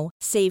 And now,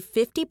 save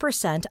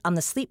 50% on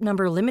the Sleep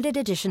Number Limited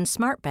Edition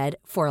Smart Bed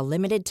for a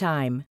limited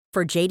time.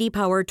 For J.D.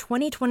 Power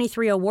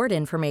 2023 award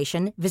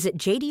information, visit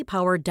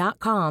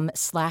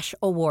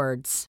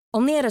jdpower.com/awards.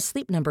 Only at a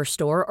Sleep Number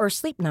store or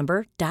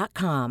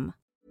sleepnumber.com.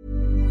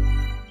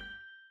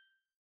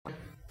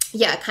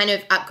 Yeah, kind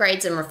of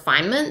upgrades and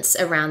refinements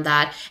around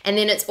that. And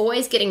then it's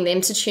always getting them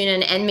to tune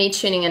in and me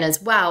tuning in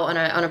as well on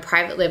a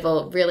private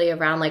level, really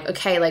around like,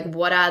 okay, like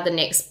what are the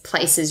next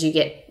places you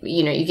get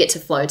to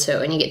flow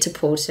to and you get to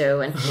pull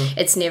to. And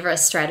it's never a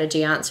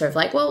strategy answer of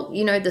like, well,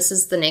 this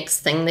is the next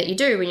thing that you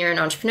do when you're an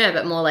entrepreneur,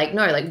 but more like,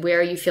 no, like where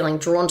are you feeling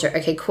drawn to?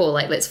 Okay, cool.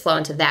 Like let's flow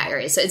into that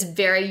area. So it's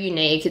very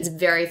unique. It's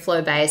very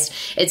flow based.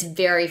 It's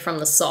very from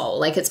the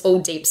soul. Like it's all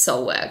deep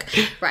soul work,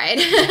 right?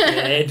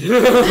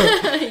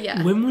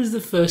 Yeah. When was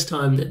the first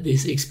time that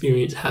this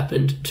experience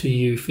happened to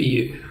you for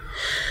you?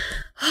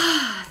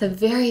 The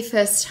very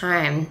first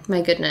time,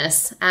 my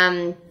goodness.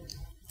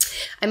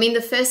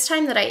 The first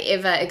time that I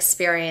ever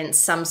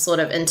experienced some sort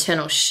of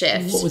internal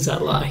shift. What was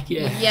that like?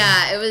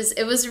 Yeah,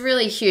 it was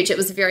really huge. It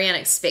was very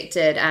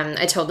unexpected.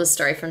 I told this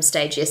story from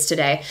stage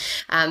yesterday,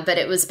 but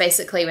it was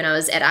basically when I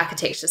was at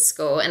architecture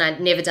school and I'd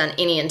never done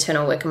any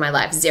internal work in my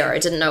life, zero.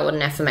 Didn't know what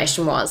an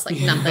affirmation was, like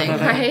nothing,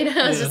 right?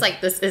 I was just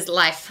like, this is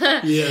life.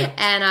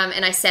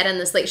 And I sat in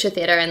this lecture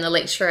theatre and the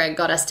lecturer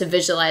got us to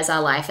visualize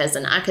our life as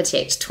an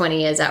architect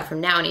 20 years out from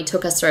now, and he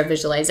took us through a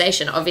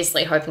visualization,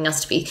 obviously hoping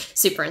us to be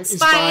super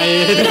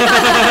inspired.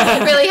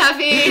 Really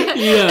happy.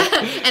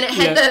 And it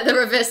had the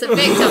reverse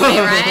effect on me,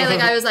 right?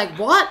 Like I was like,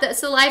 what?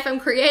 That's the life I'm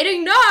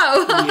creating?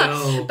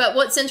 No. But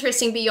what's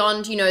interesting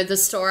beyond, the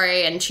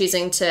story and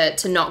choosing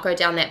to not go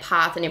down that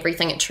path and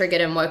everything it triggered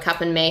and woke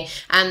up in me,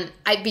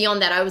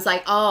 beyond that, I was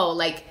like, oh,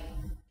 like,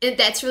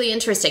 that's really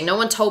interesting. No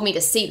one told me to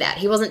see that.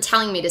 He wasn't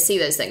telling me to see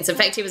those things. In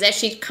fact, he was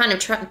actually kind of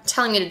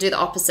telling me to do the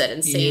opposite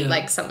and see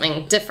like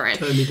something different.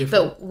 Totally different.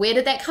 But where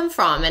did that come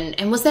from?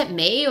 And was that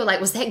me? Or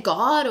like, was that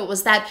God? Or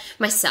was that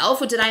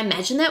myself? Or did I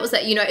imagine that? Was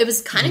that, it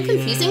was kind of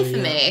confusing for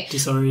me.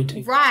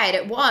 Disorienting. Right,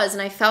 it was.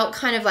 And I felt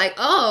kind of like,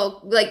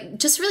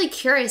 just really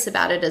curious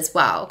about it as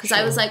well. Because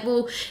I was like,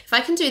 well, if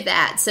I can do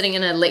that, sitting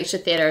in a lecture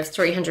theatre of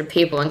 300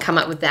 people and come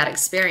up with that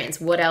experience,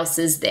 what else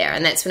is there?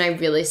 And that's when I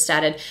really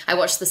started. I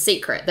watched The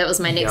Secret. That was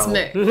my next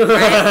move,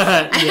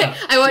 right?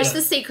 I watched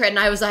The Secret and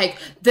I was like,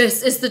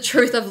 this is the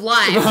truth of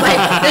life.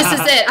 Like, this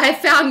is it. I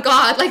found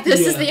God. Like, this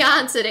is the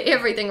answer to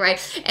everything,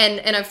 right?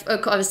 And I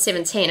was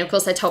 17. Of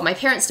course, I told my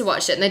parents to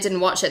watch it and they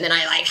didn't watch it. And then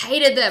I like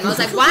hated them. I was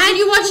like, why aren't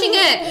you watching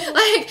it?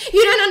 Like,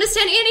 you don't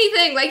understand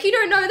anything. Like, you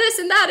don't know this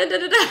and that.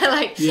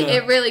 Like,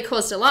 it really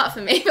caused a lot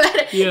for me.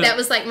 But that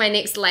was like my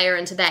next layer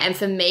into that. And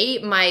for me,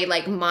 my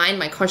like mind,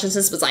 my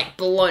consciousness was like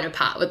blown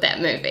apart with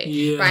that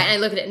movie, right? And I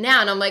look at it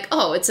now and I'm like,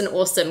 oh, it's an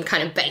awesome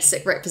kind of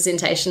basic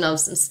representation of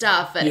some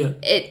stuff. And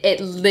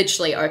it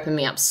literally opened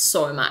me up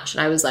so much.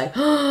 And I was like,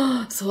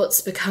 oh,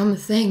 thoughts become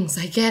things.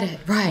 I get it.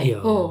 Right.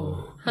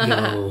 Oh.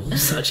 Yo,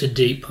 such a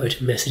deep,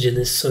 potent message, and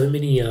there's so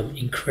many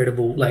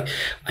incredible, like,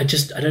 I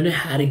don't know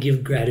how to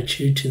give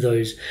gratitude to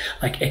those,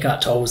 like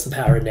Eckhart Tolle's The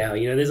Power of Now,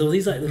 you know, there's all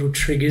these like little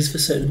triggers for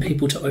certain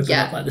people to open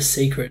up, like The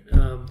Secret,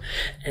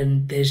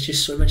 and there's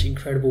just so much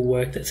incredible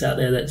work that's out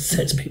there that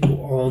sets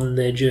people on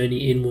their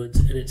journey inwards,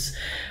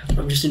 and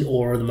I'm just in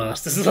awe of the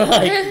masters,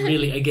 like,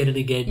 really, again and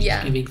again,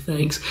 just giving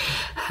thanks.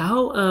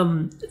 How,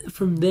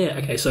 from there,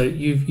 okay, so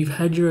you've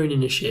had your own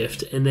inner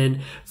shift, and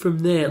then from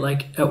there,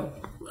 like,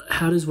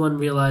 how does one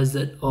realize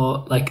that,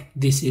 like,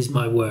 this is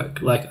my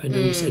work? Like, I know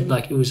you said,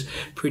 like, it was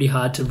pretty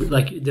hard to,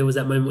 like, there was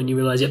that moment when you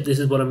realize, yep, this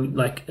is what I'm,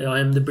 like, I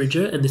am the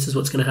bridger and this is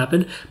what's going to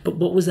happen. But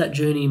what was that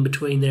journey in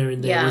between there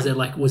and there? Yeah.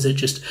 Was it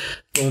just,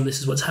 boom, this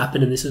is what's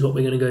happened and this is what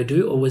we're going to go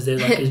do? Or was there,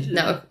 like,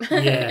 no.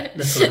 Yeah,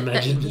 that's what I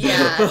imagined.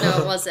 Yeah, no,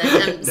 it wasn't.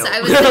 No. So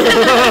I was, not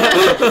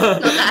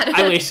that.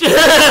 I wish.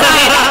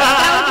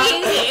 That would be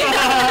easy.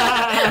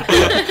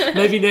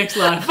 Maybe next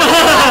life. Oh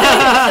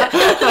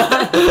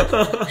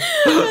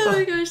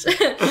my gosh.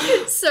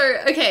 So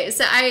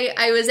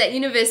I was at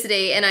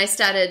university and I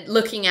started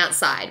looking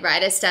outside,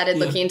 right? I started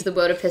looking into the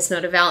world of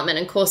personal development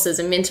and courses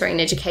and mentoring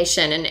and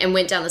education, and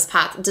went down this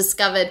path,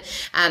 discovered,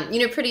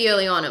 pretty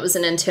early on it was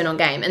an internal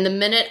game. And the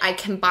minute I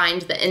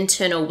combined the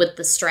internal with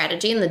the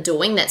strategy and the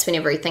doing, that's when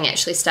everything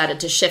actually started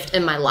to shift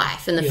in my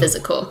life, in the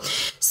physical.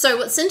 So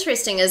what's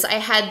interesting is I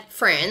had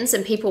friends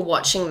and people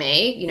watching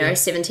me,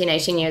 17,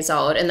 18 years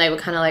old, and they were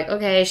kind of like,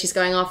 okay, she's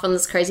going off on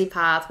this crazy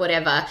path,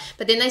 whatever.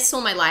 But then they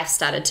saw my life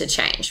started to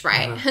change,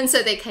 right? And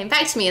so they came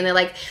back to me and they're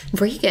like,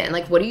 Regan,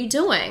 like, what are you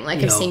doing? Like,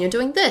 I've seen you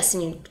doing this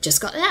and you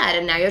just got that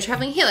and now you're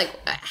traveling here. Like,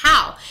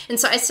 how? And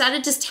so I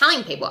started just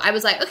telling people. I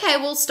was like, okay,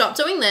 well, stop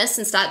doing this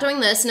and start doing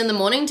this, and in the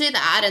morning do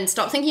that and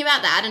stop thinking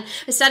about that. And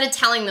I started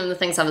telling them the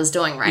things I was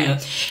doing, right? Yeah.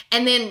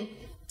 And then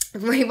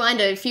rewind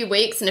a few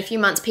weeks and a few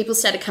months, people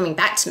started coming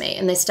back to me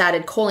and they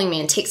started calling me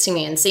and texting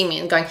me and seeing me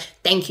and going,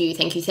 thank you,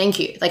 thank you, thank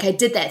you. Like, I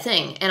did that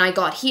thing and I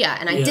got here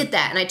and I did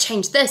that and I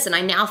changed this and I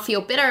now feel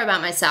better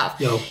about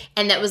myself.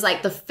 And that was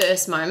like the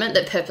first moment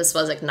that purpose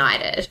was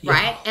ignited,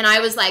 right? And I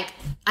was like,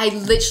 I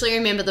literally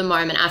remember the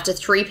moment after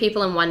 3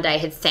 people in one day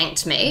had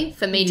thanked me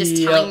for me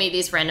just telling me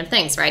these random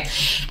things, right?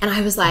 And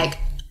I was like,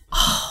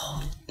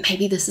 oh,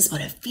 maybe this is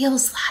what it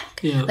feels like.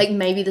 Like,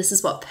 maybe this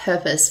is what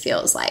purpose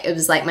feels like. It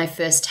was like my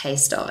first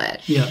taste of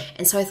it.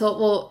 And so I thought,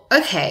 well,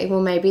 okay,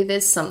 well, maybe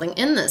there's something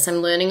in this. I'm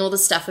learning all the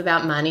stuff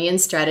about money and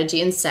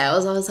strategy and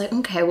sales. I was like,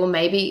 okay, well,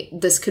 maybe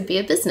this could be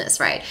a business,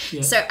 right?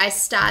 So I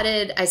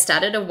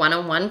started a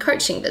one-on-one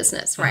coaching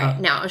business, right?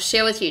 Now, I'll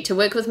share with you, to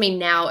work with me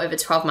now over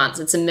 12 months,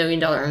 it's $1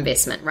 million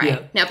investment,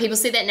 right? Now, people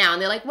see that now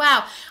and they're like,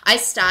 wow, I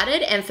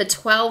started, and for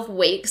 12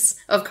 weeks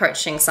of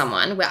coaching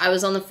someone where I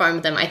was on the phone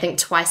with them, I think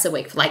twice a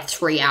week for like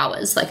 3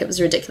 hours. Like, it was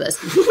ridiculous.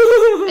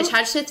 I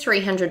charged her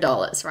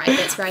 $300, right?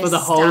 That's where I started. For the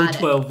whole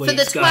 12 weeks, For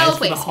the 12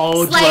 weeks. For the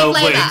whole Slave 12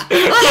 labor. weeks. Slave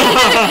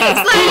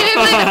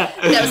labor.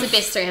 That was the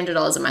best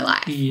 $300 of my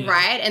life,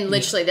 right? And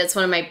literally, that's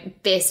one of my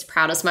best,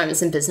 proudest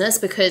moments in business,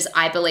 because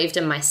I believed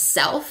in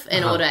myself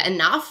in order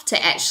enough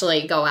to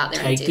actually go out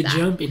there and do that. Take the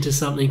jump into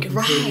something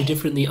completely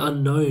different, the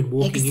unknown,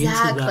 walking into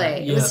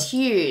that. It was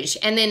huge.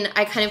 And then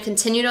I kind of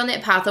continued on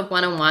that path of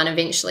one-on-one,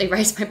 eventually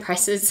raised my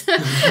prices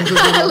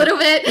a little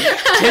bit.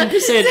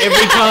 10%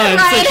 every time,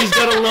 so she's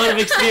got a lot of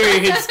experience. So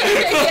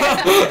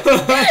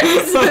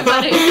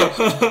funny.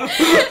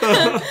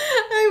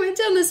 I went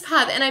down this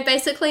path and I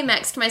basically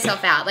maxed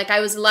myself out. Like, I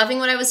was loving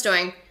what I was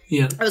doing.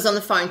 I was on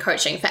the phone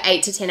coaching for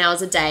 8 to 10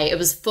 hours a day. It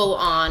was full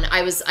on.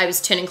 I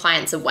was turning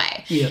clients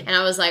away. And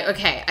I was like,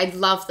 okay, I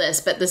love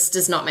this, but this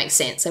does not make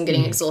sense. I'm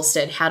getting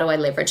exhausted. How do I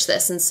leverage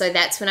this? And so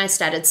that's when I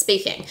started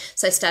speaking.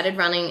 So I started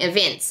running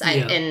events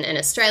in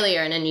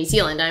Australia and in New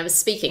Zealand. And I was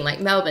speaking like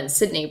Melbourne,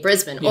 Sydney,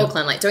 Brisbane,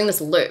 Auckland, like doing this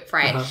loop,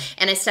 right?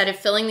 And I started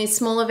filling these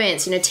small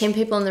events, 10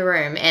 people in the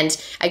room.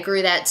 And I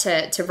grew that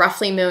to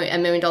roughly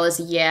 $1 million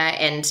a year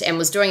and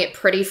was doing it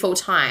pretty full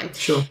time.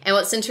 And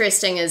what's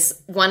interesting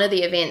is one of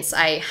the events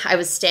I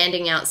was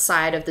standing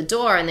outside of the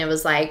door and there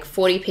was like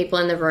 40 people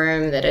in the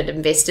room that had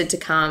invested to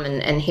come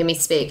and hear me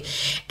speak.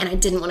 And I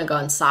didn't want to go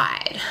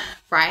inside,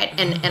 right?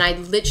 And I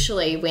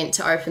literally went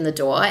to open the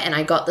door and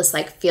I got this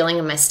like feeling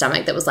in my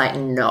stomach that was like,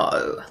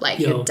 no, like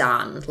you're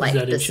done. Like,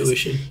 that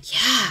intuition.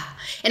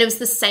 And it was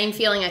the same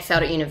feeling I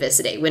felt at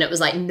university when it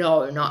was like,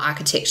 no, not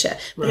architecture.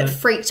 But it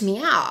freaked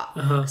me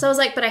out. So I was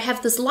like, but I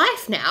have this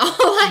life now.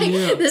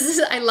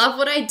 I love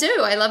what I do.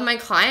 I love my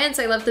clients.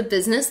 I love the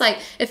business. Like,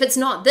 if it's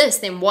not this,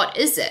 then what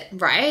is it,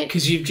 right?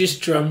 Because you've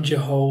just drummed your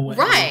whole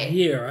way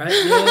here, right?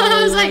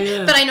 I was like,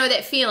 but I know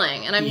that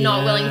feeling and I'm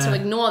not willing to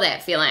ignore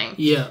that feeling.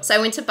 So I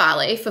went to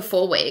Bali for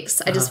 4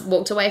 weeks. I just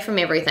walked away from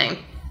everything.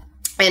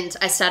 And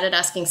I started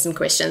asking some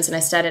questions, and I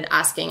started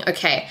asking,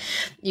 okay,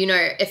 you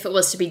know, if it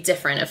was to be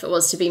different, if it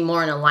was to be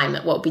more in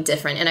alignment, what would be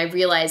different? And I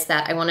realized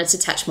that I wanted to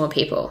touch more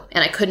people,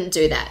 and I couldn't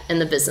do that in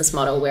the business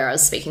model where I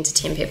was speaking to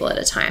 10 people at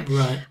a time.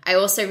 Right. I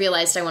also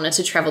realized I wanted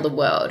to travel the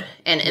world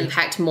and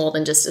impact more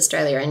than just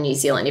Australia and New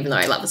Zealand, even though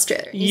I love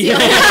Australia and New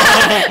Zealand.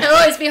 I'll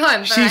always be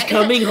home. She's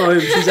coming home.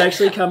 She's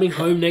actually coming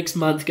home next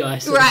month,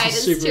 guys. So right,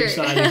 it's it's super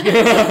true. exciting.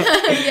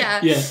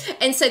 Yeah.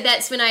 And so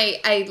that's when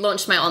I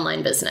launched my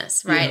online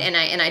business, right? Yeah.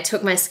 And I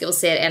took my skill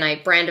set and I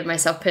branded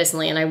myself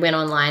personally, and I went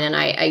online, and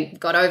I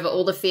got over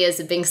all the fears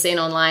of being seen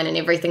online and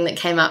everything that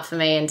came up for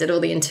me, and did all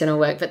the internal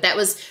work. But that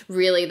was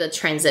really the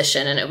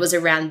transition, and it was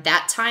around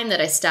that time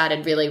that I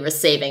started really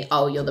receiving,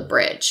 oh, you're the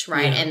bridge,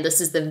 right? And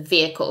this is the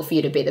vehicle for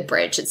you to be the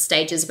bridge. It's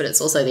stages, but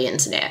it's also the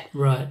internet.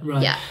 Right.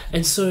 Yeah.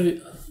 And so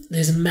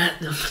there's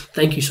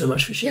thank you so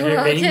much for sharing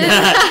You're welcome.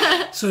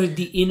 that. So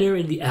the inner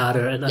and the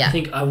outer, and I Yeah.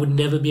 think I would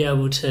never be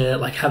able to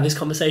like have this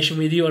conversation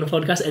with you on a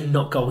podcast and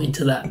not go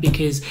into that,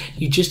 because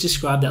you just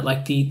described that,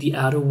 like the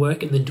outer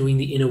work and then doing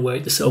the inner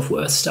work, the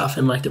self-worth stuff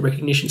and like the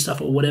recognition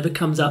stuff, or whatever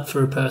comes up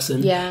for a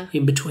person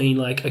in between,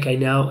 like, okay,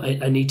 now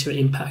I need to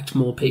impact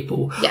more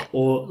people,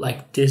 or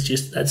like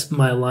that's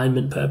my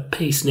alignment per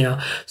piece now.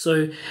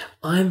 So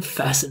I'm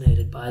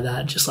fascinated by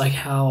that, just like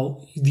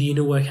how the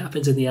inner work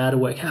happens and the outer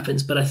work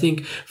happens. But I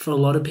think for a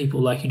lot of people,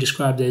 like you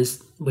described,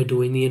 we're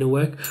doing the inner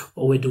work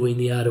or we're doing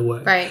the outer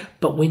work. Right.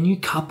 But when you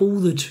couple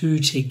the two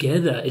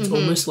together, it's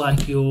almost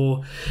like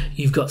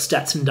you've got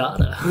stats and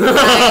data. Exactly.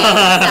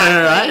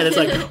 Right? And it's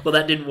like, well,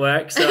 that didn't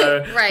work,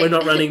 so Right. we're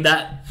not running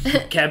that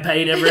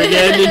campaign ever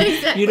again. And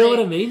Exactly. you know what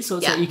I mean? So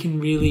it's Yeah. like you can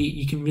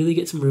really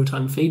get some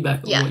real-time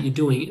feedback on what you're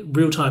doing.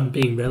 Real-time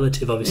being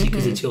relative, obviously,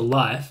 because it's your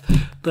life.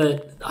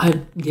 But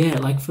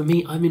like for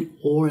me, I'm in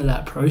awe of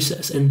that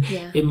process. And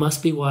it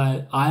must be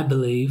why I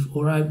believe,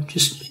 or I'm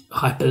just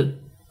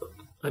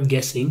I'm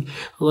guessing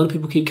a lot of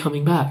people keep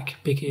coming back,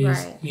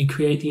 because you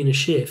create the inner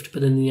shift,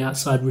 but then the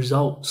outside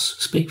results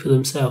speak for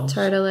themselves.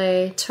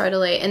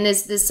 Totally. And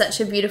there's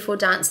such a beautiful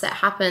dance that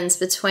happens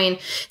between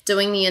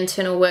doing the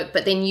internal work,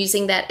 but then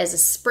using that as a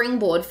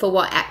springboard for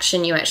what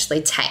action you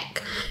actually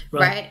take,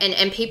 right?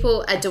 And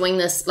people are doing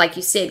this, like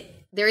you said,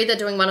 they're either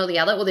doing one or the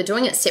other, or they're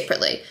doing it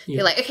separately.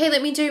 They're like, okay,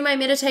 let me do my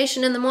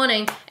meditation in the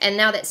morning, and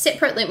now that's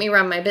separate, let me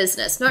run my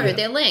business. No,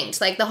 they're linked.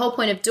 Like, the whole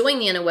point of doing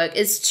the inner work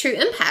is to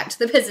impact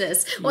the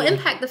business, or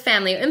impact the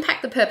family, or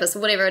impact the purpose, or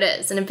whatever it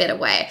is, in a better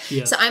way.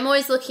 So I'm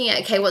always looking at,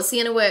 okay, what's the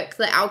inner work,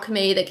 the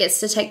alchemy that gets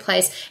to take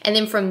place, and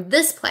then from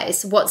this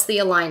place, what's the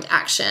aligned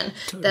action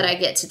that I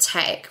get to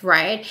take,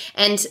 right?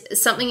 And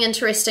something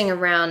interesting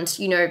around,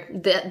 you know,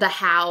 the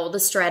how,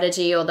 the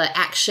strategy, or the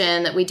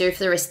action that we do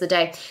for the rest of the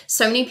day.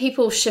 So many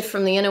people shift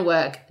from the inner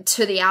work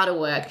to the outer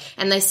work,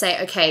 and they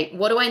say, okay,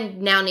 what do I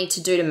now need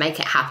to do to make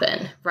it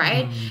happen,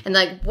 right? And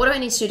like, what do I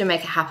need to do to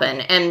make it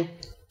happen? And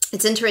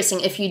it's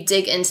interesting, if you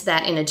dig into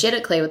that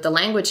energetically with the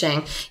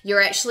languaging,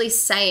 you're actually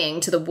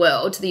saying to the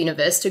world, to the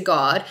universe, to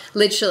God,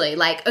 literally,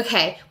 like,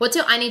 okay, what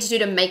do I need to do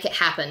to make it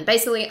happen?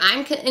 Basically,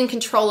 I'm in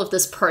control of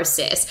this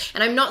process,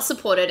 and I'm not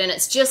supported, and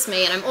it's just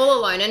me, and I'm all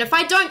alone. And if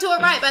I don't do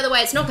it right, by the way,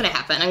 it's not going to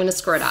happen. I'm going to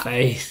screw it up.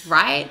 Faith.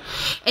 Right?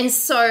 And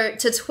so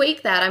to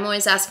tweak that, I'm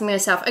always asking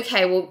myself,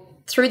 okay, well,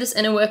 through this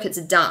inner work, it's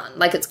done.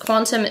 Like, it's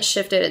quantum, it's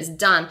shifted, it's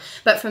done.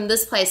 But from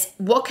this place,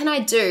 what can I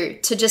do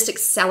to just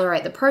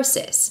accelerate the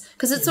process?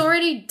 Because it's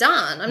already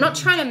done. I'm not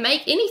trying to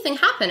make anything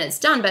happen. It's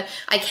done. But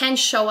I can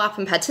show up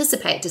and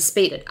participate to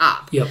speed it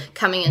up,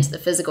 coming into the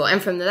physical.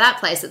 And from that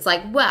place, it's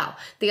like, wow,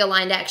 the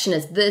aligned action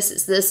is this,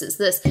 is this, is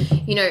this.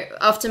 You know,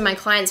 often my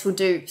clients will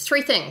do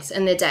 3 things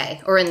in their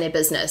day or in their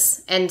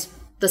business, and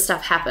the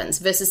stuff happens,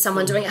 versus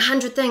someone doing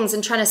 100 things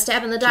and trying to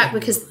stab in the dark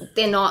because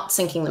they're not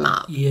syncing them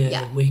up.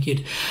 Yeah.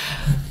 Wicked.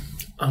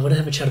 I want to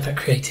have a chat about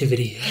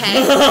creativity. Okay,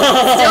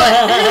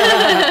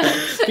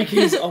 let's do it.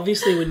 Because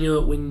obviously when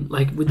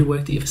with the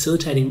work that you're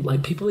facilitating,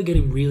 like, people are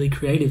getting really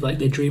creative, like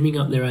they're dreaming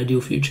up their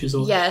ideal futures,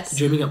 or they're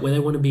dreaming up where they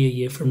want to be a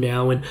year from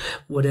now, and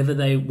whatever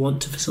they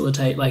want to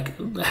facilitate. Like,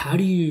 how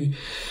do you,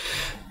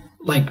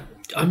 like,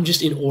 I'm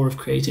just in awe of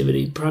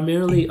creativity.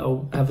 Primarily,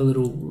 I'll have a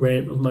little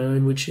rant of my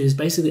own, which is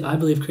basically, I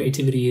believe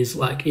creativity is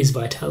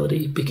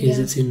vitality, because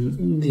it's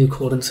in the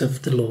accordance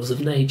of the laws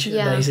of nature,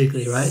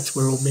 basically, right? It's,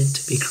 we're all meant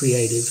to be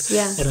creative.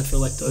 And I feel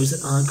like those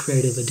that aren't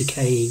creative are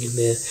decaying, and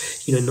they're,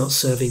 you know, not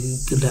serving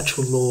the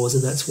natural laws,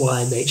 and that's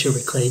why nature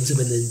reclaims them,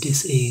 and then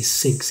dis-ease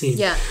sinks in.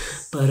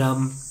 But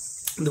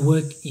the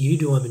work you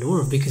do, I'm in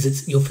awe of,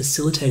 because you're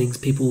facilitating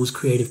people's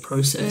creative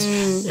process,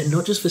 and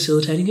not just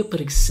facilitating it,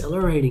 but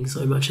accelerating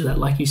so much of that.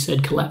 Like you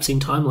said, collapsing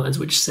timelines,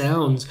 which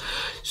sounds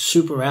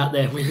super out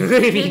there when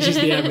you're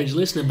just the average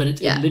listener, but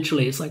it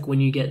literally, it's like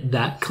when you get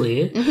that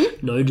clear,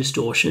 no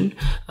distortion,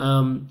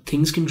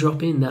 things can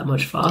drop in that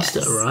much faster,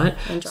 right?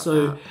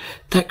 So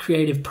that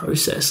creative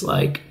process,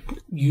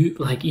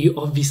 you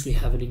obviously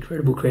have an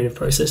incredible creative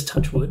process,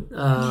 touch wood,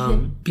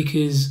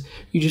 because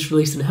you just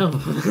released an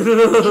album,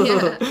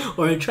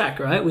 or own track,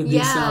 right? With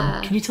this,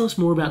 can you tell us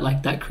more about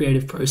like that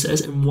creative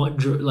process and what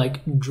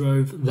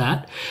drove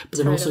that? But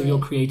then also your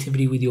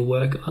creativity with your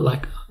work,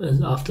 like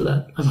after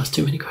that. I've asked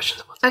too many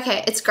questions.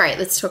 Okay, it's great.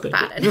 Let's talk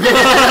about it.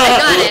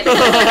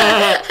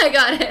 I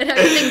got it. I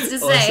have things to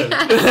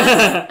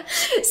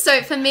say.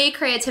 So for me,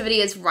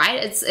 creativity is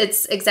right.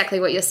 It's exactly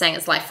what you're saying.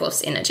 It's life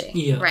force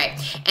energy, right?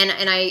 And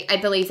I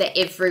believe that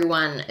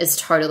everyone is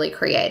totally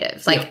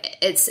creative. Like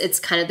it's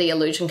kind of the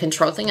illusion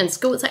control thing in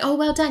school. It's like, oh,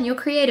 well done, you're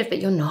creative, but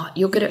you're not.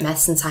 You're good at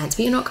maths and science,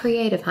 but you're not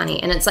creative,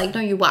 honey. And it's like, no,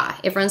 you are.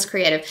 Everyone's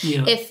creative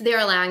if they're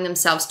allowing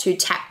themselves to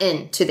tap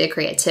into their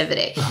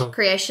creativity.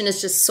 Creation is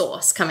just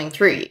source coming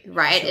through you,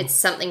 right? Sure. It's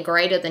something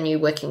greater than you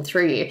working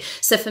through you.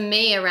 So for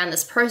me, around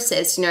this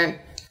process,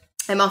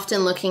 I'm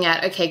often looking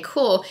at, okay,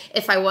 cool,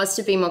 if I was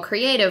to be more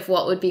creative,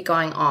 what would be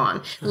going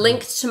on?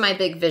 Linked to my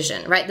big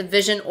vision, right? The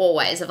vision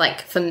always of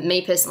like, for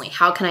me personally,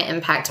 how can I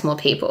impact more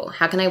people?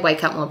 How can I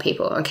wake up more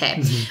people?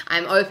 Okay,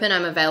 I'm open,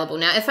 I'm available.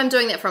 Now, if I'm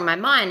doing that from my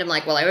mind, I'm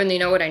like, well, I only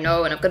know what I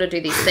know and I've got to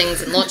do these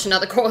things and launch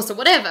another course or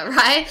whatever,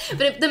 right?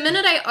 But if the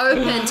minute I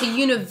open to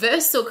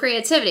universal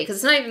creativity, because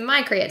it's not even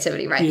my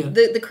creativity, right?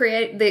 The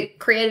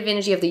creative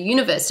energy of the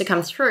universe to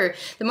come through,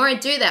 the more I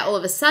do that, all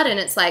of a sudden,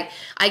 it's like,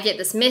 I get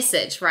this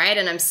message, right?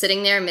 And I'm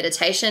sitting there in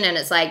meditation and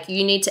it's like,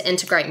 you need to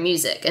integrate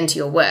music into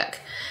your work.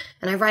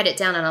 And I write it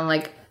down and I'm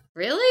like,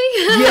 really?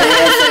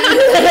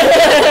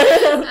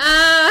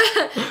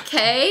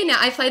 Okay. Now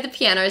I played the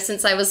piano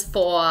since I was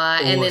 4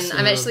 and then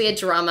I'm actually a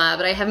drummer,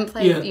 but I haven't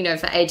played,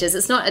 for ages.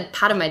 It's not a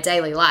part of my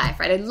daily life,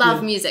 right? I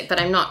love music, but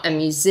I'm not a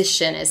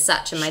musician as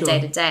such in my day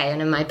to day and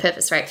in my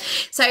purpose, right?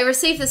 So I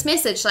received this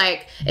message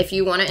like, if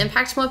you want to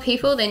impact more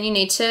people, then you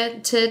need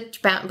to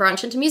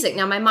branch into music.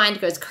 Now my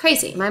mind goes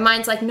crazy. My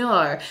mind's like,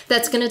 no,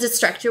 that's going to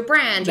distract your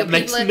brand. That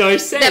makes no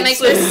sense. That makes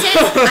no sense.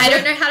 I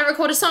don't know how to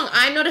record a song.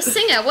 I'm not a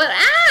singer. What?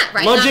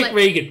 Right. Logic, like,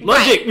 Regan.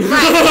 Logic.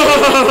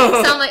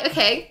 Right. So I'm like,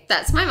 okay,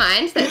 that's my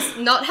mind. That's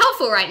not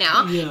helpful right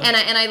now.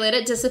 And I let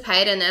it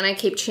dissipate and then I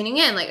keep tuning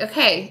in like,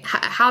 okay,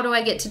 how do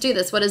I get to do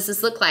this? What does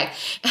this look like?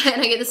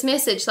 And I get this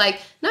message like,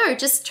 no,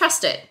 just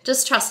trust it.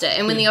 Just trust it.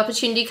 And when the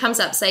opportunity comes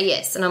up, say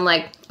yes. And I'm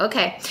like,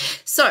 okay.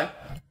 So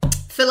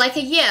for like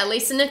a year,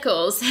 Lisa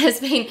Nichols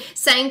has been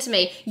saying to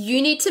me, you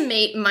need to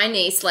meet my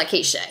niece,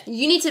 Lakeisha.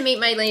 You need to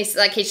meet my niece,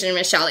 Lakeisha and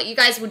Michelle. Like, you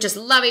guys will just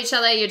love each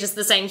other. You're just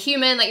the same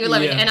human. Like, you're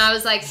loving it. And I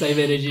was like, same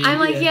energy. I'm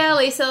like, yeah,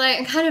 Lisa, like,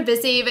 I'm kind of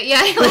busy. But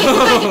yeah, like,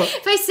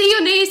 if I see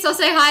your niece, I'll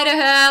say hi to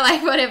her,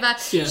 like, whatever.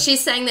 Yeah. She's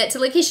saying that to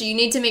Lakeisha, you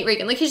need to meet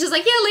Regan. Lakeisha's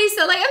like, yeah,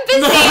 Lisa, like, I'm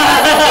busy.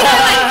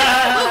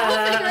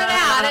 We'll figure it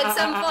out at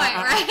some point,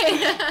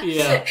 right?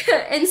 Yeah.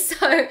 And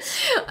so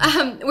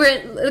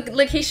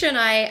Lakeisha and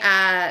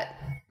I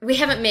we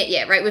haven't met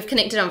yet, right? We've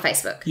connected on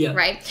Facebook,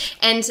 right?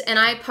 And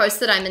I post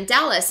that I'm in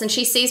Dallas and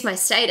she sees my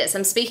status.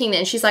 I'm speaking there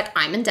and she's like,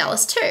 I'm in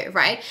Dallas too,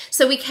 right?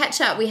 So we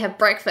catch up, we have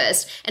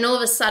breakfast, and all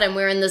of a sudden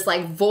we're in this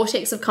like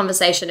vortex of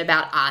conversation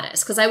about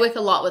artists, because I work a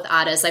lot with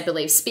artists, I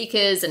believe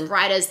speakers and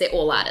writers, they're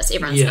all artists.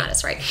 Everyone's an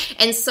artist, right?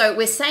 And so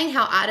we're saying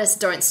how artists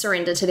don't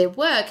surrender to their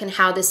work and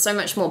how there's so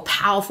much more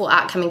powerful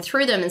art coming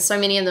through them and so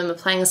many of them are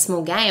playing a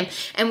small game.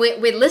 And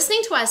we're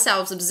listening to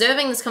ourselves,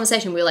 observing this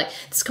conversation. We're like,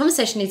 this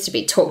conversation needs to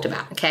be talked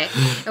about, okay?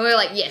 And we were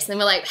like, yes. And then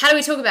we're like, how do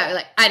we talk about it? We're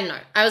like, I don't know.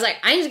 I was like,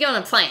 I need to get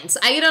on a plane. So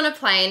I get on a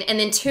plane and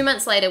then 2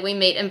 months later we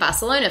meet in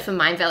Barcelona for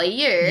Mind Valley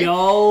U,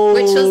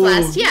 which was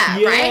last year,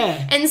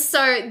 right? And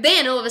so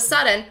then all of a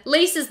sudden,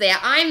 Lisa's there,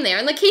 I'm there,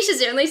 and Lakeisha's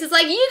there, and Lisa's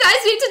like, you guys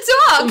need to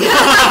talk.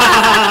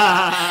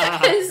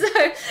 And so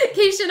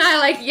Keisha and I are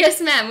like,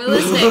 yes, ma'am, we're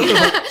listening.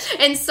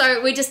 And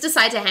so we just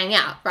decide to hang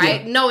out,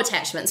 right? No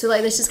attachments. We're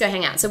like, let's just go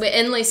hang out. So we're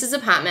in Lisa's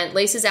apartment.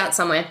 Lisa's out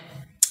somewhere.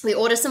 We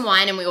order some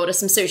wine and we order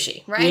some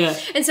sushi, right? Yeah.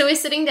 And so we're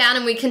sitting down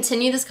and we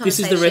continue this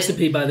conversation. This is the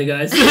recipe, by the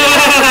guys.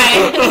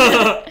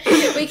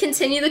 We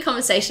continue the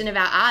conversation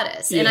about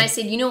artists. And I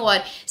said, you know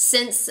what?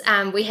 Since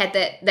we had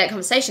that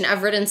conversation,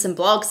 I've written some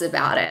blogs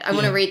about it. I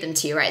want to read them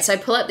to you, right? So I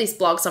pull up these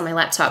blogs on my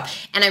laptop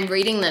and I'm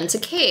reading them to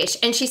Kish.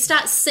 And she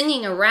starts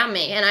singing around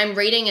me and I'm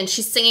reading and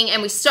she's singing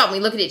and we stop and we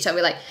look at each other.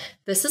 We're like,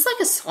 this is like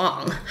a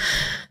song.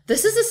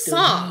 This is a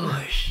song.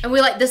 Gosh. And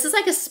we're like, this is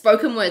like a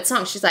spoken word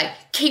song. She's like,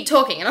 keep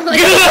talking. And I'm like,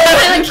 keep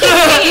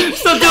singing.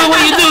 Stop doing what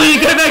you're doing.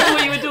 Go back to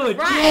what you were doing.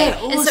 Right. Yeah,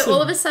 awesome. And so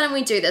all of a sudden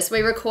we do this.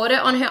 We record it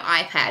on her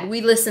iPad.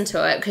 We listen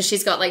to it because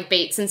she's got like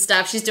beats and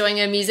stuff. She's doing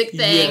her music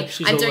thing.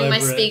 I'm doing my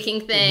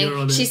speaking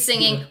thing. She's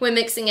singing. Yeah. We're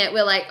mixing it.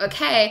 We're like,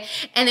 okay.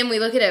 And then we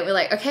look at it. We're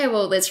like, okay,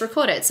 well, let's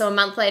record it. So a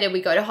month later,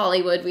 we go to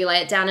Hollywood. We lay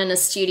it down in a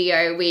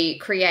studio. We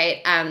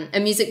create a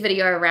music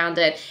video around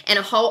it and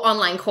a whole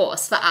online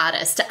course for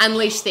artists to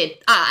unleash their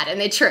art and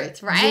their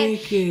truth, right?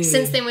 Okay.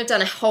 Since then, we've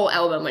done a whole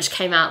album, which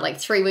came out like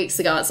 3 weeks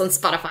ago. It's on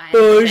Spotify.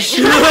 Oh,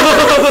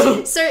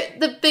 shit. So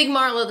the big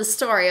moral of the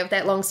story, of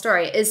that long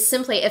story, is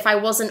simply if I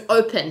wasn't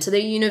open to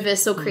the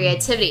universal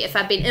creativity, if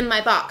I'd been in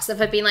my box,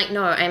 if I'd been like,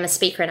 no, I'm a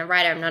speaker and a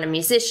writer, I'm not a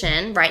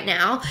musician right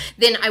now,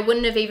 then I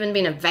wouldn't have even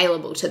been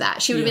available to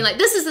that. She would have been like,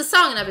 this is the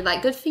song. And I'd be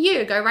like, good for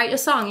you. Go write your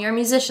song. You're a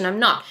musician. I'm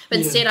not. But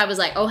instead I was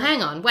like, oh,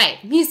 hang on. Wait,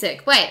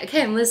 music. Wait.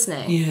 Okay, I'm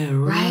listening. Yeah,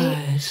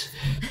 right.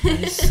 That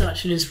is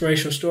such an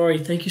inspirational story.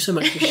 Thank you so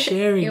much for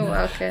sharing. You're that.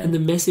 welcome. And the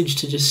message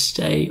to just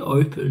stay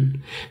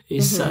open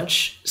is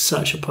such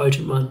a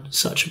potent one,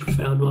 such a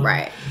profound one.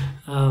 Right.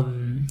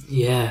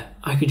 Yeah,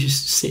 I could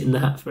just sit in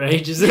that for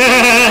ages.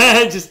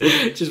 just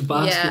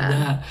bask in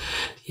that.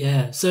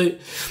 Yeah. So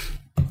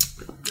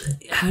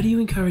how do you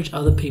encourage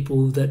other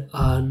people that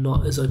are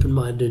not as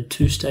open-minded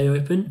to stay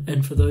open?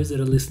 And for those that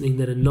are listening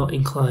that are not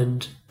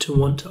inclined to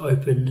want to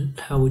open,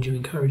 how would you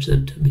encourage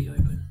them to be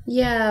open?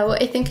 Yeah, well,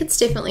 I think it's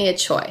definitely a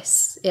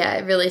choice. Yeah,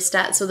 it really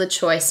starts with a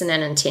choice and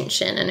an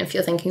intention. And if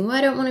you're thinking, well,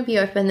 I don't want to be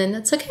open, then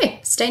that's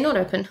okay. Stay not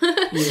open.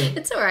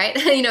 It's all right.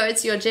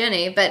 It's your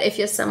journey. But if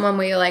you're someone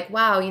where you're like,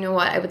 wow, you know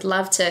what, I would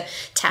love to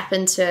tap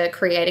into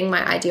creating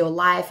my ideal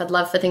life. I'd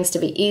love for things to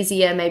be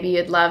easier. Maybe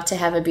you'd love to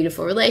have a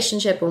beautiful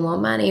relationship or more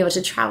money or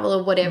to travel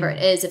or whatever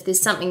it is. If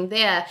there's something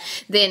there,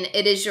 then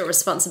it is your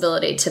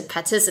responsibility to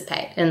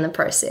participate in the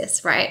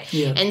process, right?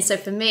 Yeah. And so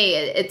for me,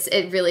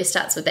 it really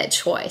starts with that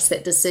choice,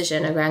 that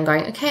decision around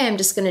going, okay, I'm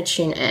just going to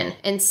tune in.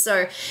 And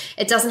so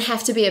it doesn't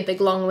have to be a big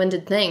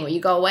long-winded thing where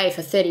you go away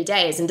for 30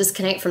 days and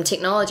disconnect from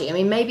technology. I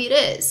mean, maybe it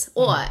is.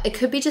 Or it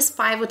could be just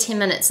 5 or 10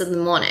 minutes in the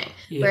morning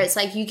where it's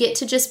like you get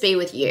to just be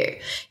with you,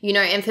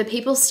 and for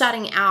people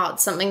starting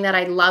out, something that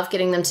I love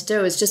getting them to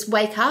do is just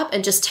wake up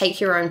and just take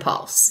your own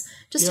pulse.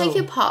 Just take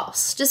your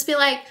pulse. Just be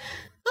like,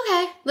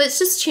 okay, let's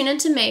just tune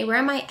into me. Where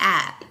am I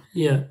at?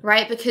 Yeah.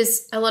 Right?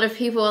 Because a lot of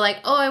people are like,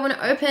 oh, I want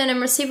to open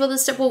and receive all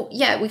this stuff. Well,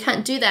 yeah, we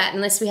can't do that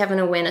unless we have an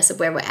awareness of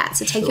where we're at.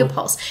 So take your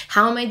pulse.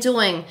 How am I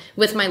doing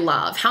with my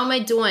love? How am I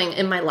doing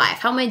in my life?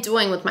 How am I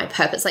doing with my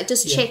purpose? Like,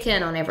 just check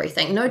in on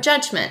everything. No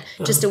judgment,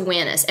 just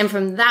awareness. And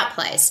from that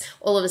place,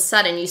 all of a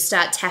sudden you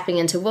start tapping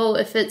into, well,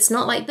 if it's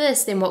not like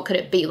this, then what could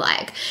it be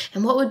like?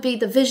 And what would be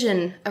the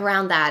vision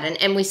around that?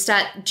 And we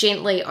start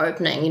gently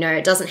opening.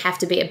 It doesn't have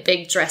to be a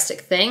big drastic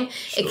thing.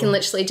 It can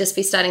literally just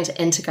be starting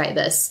to integrate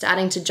this,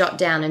 starting to jot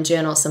down and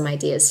journal some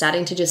ideas,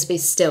 starting to just be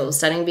still,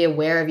 starting to be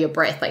aware of your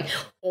breath. Like,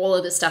 all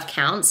of this stuff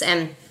counts.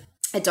 And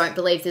I don't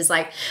believe there's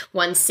like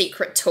one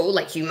secret tool,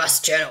 like you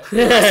must journal, you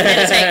must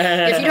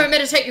meditate. If you don't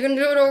meditate, you're going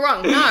to do it all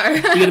wrong. No.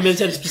 You're going to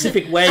meditate a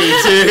specific way too. A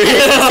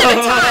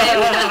specific time.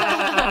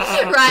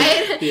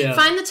 Right? Yeah.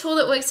 Find the tool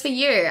that works for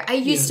you. I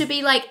used to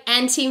be like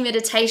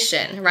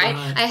anti-meditation, right?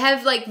 I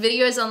have like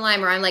videos online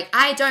where I'm like,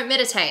 I don't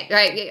meditate,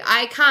 right?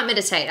 I can't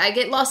meditate. I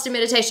get lost in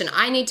meditation.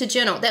 I need to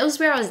journal. That was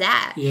where I was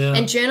at. Yeah.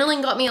 And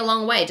journaling got me a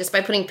long way just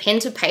by putting pen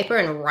to paper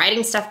and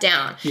writing stuff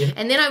down. Yeah.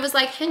 And then I was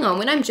like, hang on,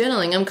 when I'm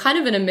journaling, I'm kind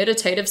of in a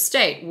meditative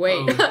state.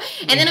 Wait.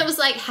 And then it was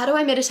like, how do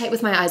I meditate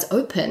with my eyes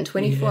open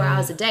 24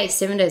 hours a day,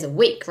 7 days a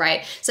week,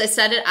 right? So I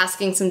started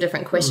asking some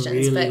different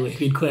questions. Really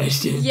good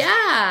questions.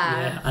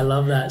 Yeah, I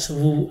love that. So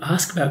we'll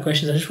ask about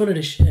questions. I just wanted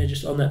to share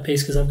just on that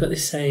piece because I've got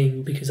this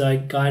saying, because I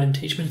guide and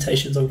teach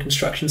meditations on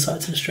construction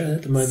sites in Australia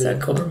at the moment,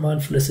 and corporate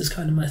mindfulness is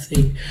kind of my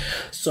thing.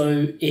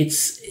 So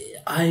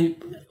I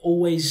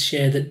always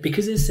share that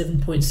because there's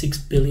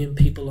 7.6 billion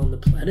people on the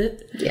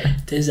planet,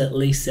 there's at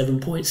least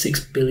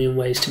 7.6 billion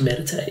ways to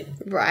meditate.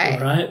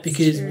 Right?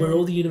 Because we're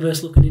all the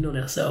universe looking in on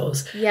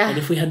ourselves. Yeah. And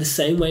if we had the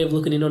same way of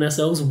looking in on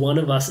ourselves, one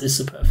of us is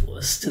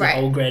superfluous to the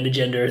whole grand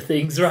agenda of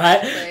things,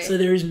 right? So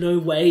there is no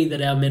way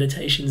that our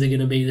meditations are going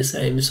to be the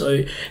same.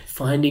 So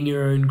finding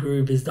your own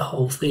groove is the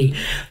whole thing.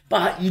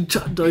 But you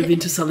dove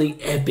into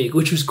something epic,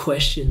 which was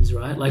questions,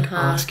 right? Like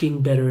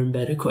asking better and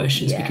better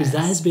questions, because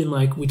that has been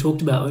like, we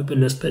talked about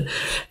openness,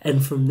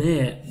 and from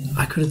there,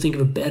 I couldn't think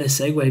of a better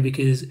segue,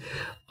 because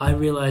I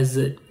realized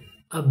that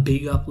a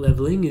big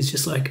up-leveling is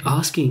just like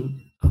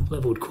asking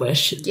up-leveled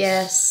questions.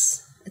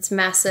 Yes, it's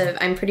massive.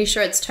 I'm pretty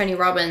sure it's Tony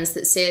Robbins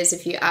that says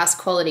if you ask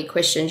quality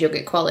questions, you'll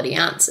get quality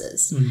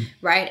answers,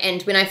 right?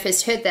 And when I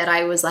first heard that,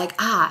 I was like,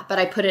 but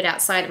I put it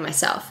outside of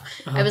myself.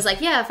 I was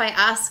like, if I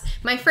ask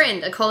my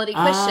friend a quality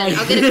question,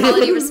 I'll get a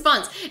quality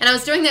response. And I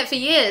was doing that for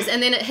years,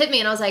 and then it hit me,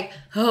 and I was like,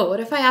 what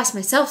if I ask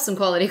myself some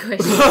quality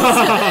questions?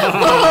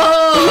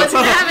 Whoa, what's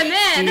going to happen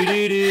then?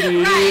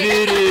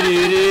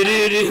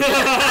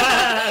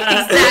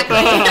 Exactly.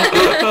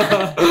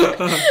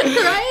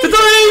 Right?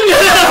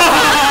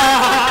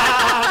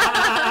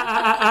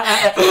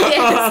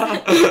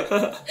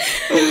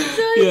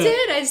 So I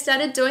did. I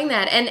started doing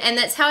that, and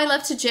that's how I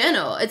love to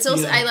journal. It's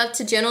also I love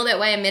to journal that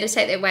way and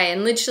meditate that way,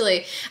 and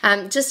literally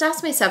just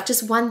ask myself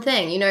just one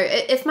thing.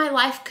 If my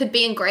life could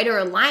be in greater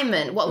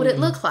alignment, what would it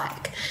look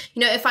like?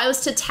 If I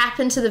was to tap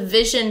into the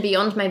vision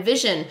beyond my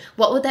vision,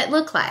 what would that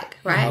look like?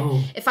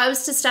 Right? If I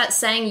was to start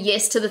saying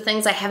yes to the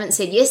things I haven't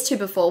said yes to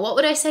before, what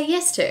would I say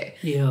yes to?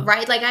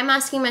 Right? Like, I'm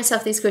asking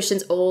myself these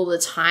questions all the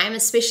time,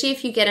 especially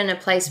if you get in a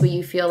place where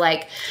you feel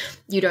like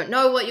you don't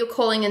know what you're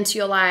calling into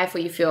your life, or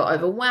you feel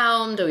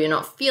overwhelmed, or you're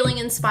not feeling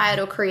inspired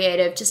or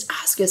creative. Just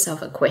ask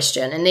yourself a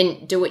question and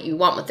then do what you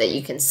want with it.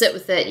 You can sit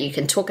with it, you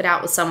can talk it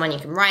out with someone, you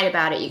can write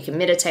about it, you can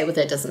meditate with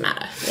it, doesn't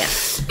matter. Yeah.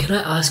 Can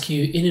I ask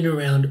you, in and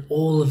around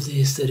all of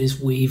this that is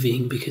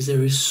weaving, because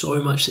there is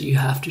so much that you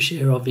have to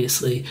share,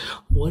 obviously,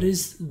 what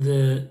is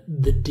the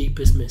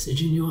deepest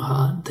message in your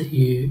heart that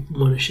you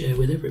want to share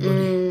with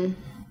everybody?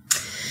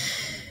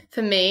 For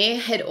For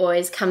me, it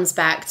always comes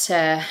back to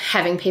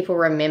having people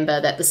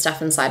remember that the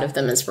stuff inside of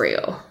them is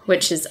real,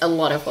 which is a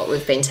lot of what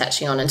we've been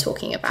touching on and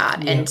talking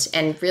about. Yeah.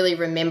 And really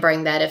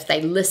remembering that if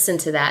they listen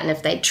to that and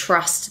if they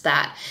trust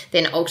that,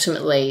 then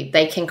ultimately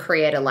they can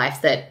create a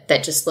life that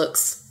just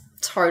looks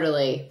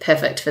totally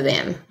perfect for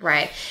them,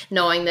 right?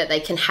 Knowing that they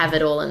can have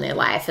it all in their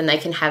life and they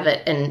can have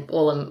it in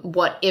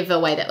whatever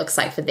way that looks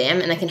like for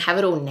them, and they can have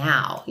it all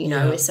now. You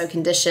know, we're so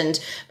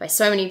conditioned by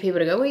so many people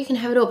to go, well, you can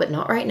have it all, but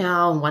not right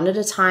now, and one at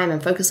a time,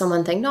 and focus on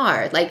one thing.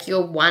 No, like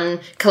you're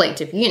one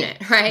collective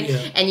unit, right?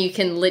 Yeah. And you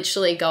can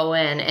literally go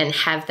in and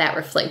have that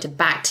reflected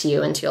back to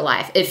you into your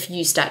life if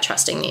you start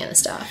trusting the inner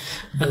stuff.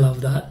 I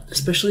love that,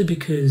 especially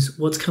because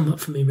what's come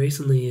up for me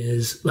recently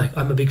is, like,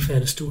 I'm a big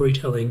fan of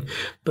storytelling,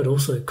 but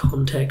also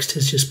context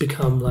has just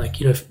become,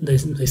 like, you know,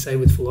 they say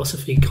with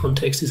philosophy,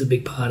 context is a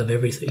big part of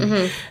everything.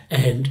 Mm-hmm.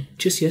 And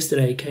just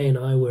yesterday, Kay and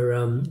I were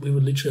we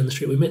were literally on the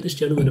street. We met this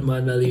gentleman at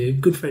Mind Value, a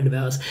good friend of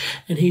ours,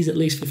 and he's at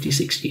least 50,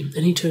 60.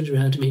 And he turns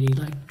around to me and he,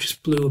 like,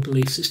 just blew a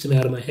belief system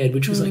out of my head,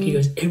 which was like, he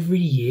goes, every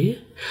year,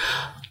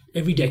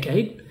 every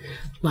decade,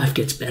 life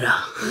gets better.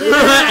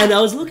 Yeah. And I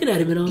was looking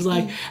at him and I was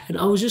like, and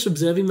I was just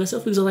observing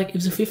myself, because I was like,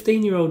 if a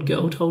 15-year-old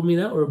girl told me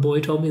that, or a boy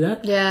told me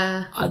that,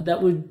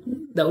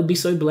 that would be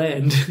so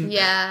bland.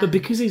 Yeah. But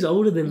because he's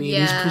older than me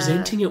and he's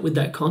presenting it with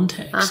that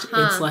context,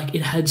 it's like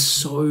it had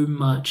so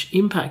much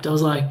impact. I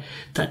was like,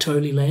 that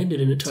totally landed,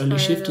 and it totally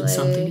shifted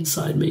something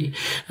inside me.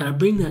 And I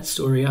bring that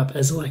story up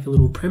as like a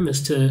little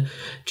premise to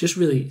just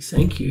really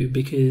thank you,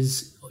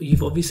 because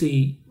you've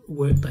obviously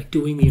work, like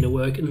doing the inner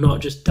work, and not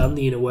just done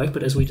the inner work,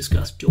 but as we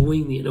discussed,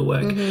 doing the inner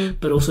work,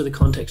 but also the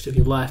context of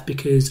your life,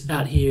 because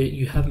out here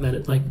you have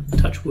like,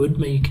 touch wood,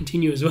 may you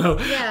continue as well,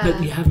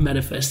 but you have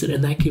manifested,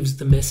 and that gives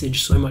the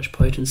message so much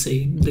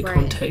potency, the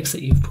context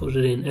that you've put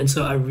it in. And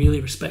so I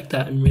really respect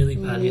that and really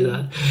value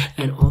that.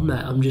 And on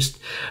that, I'm just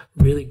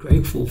really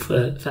grateful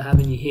for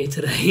having you here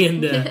today,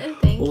 and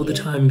all the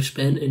time you've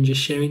spent and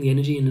just sharing the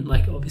energy, and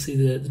like obviously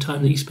the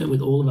time that you spent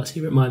with all of us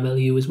here at Mind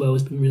Value as well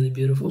has been really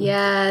beautiful.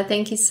 Yeah,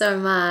 thank you so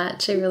much.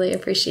 I really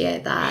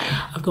appreciate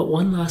that. I've got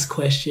one last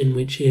question,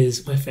 which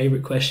is my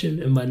favorite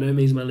question and by no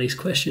means my least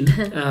question.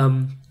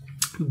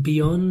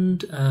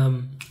 Beyond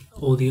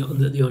all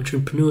the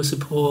entrepreneur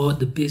support,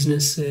 the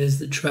businesses,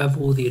 the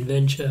travel, the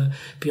adventure,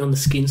 beyond the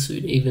skin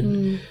suit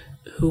even,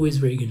 who is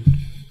Regan?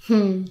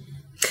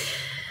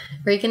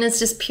 Regan is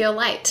just pure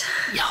light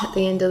at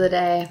the end of the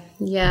day.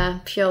 Yeah,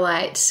 pure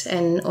light,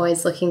 and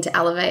always looking to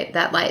elevate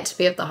that light to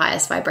be of the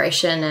highest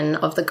vibration and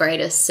of the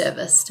greatest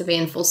service, to be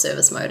in full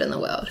service mode in the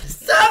world.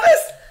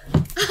 Service!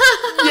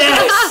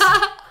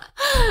 Yes!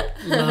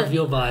 Love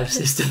your vibe,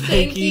 sister.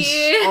 Thank you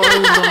so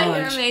much.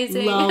 You're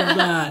amazing. Love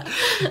that.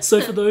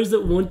 So for those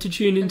that want to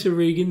tune into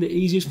Regan, the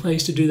easiest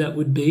place to do that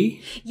would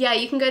be? Yeah,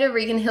 you can go to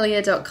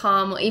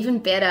reganhillyer.com, or even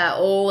better,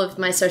 all of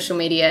my social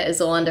media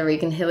is all under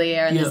Regan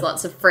Hillyer, and there's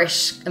lots of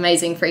fresh,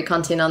 amazing free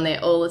content on there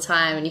all the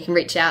time, and you can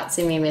reach out,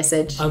 send me a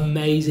message.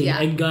 Amazing.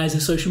 Yeah. And guys, her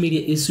social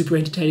media is super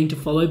entertaining to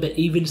follow, but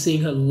even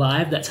seeing her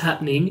live, that's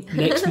happening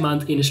next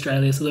month in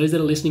Australia. So those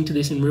that are listening to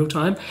this in real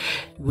time,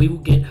 we will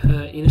get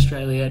her in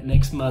Australia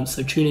next month.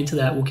 So tune into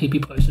that. We'll keep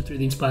you posted through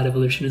the Inspired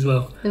Evolution as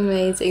well.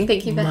 Amazing.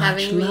 Thank you for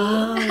having me.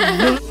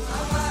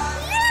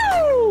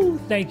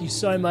 Thank you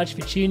so much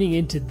for tuning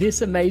into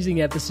this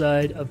amazing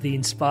episode of the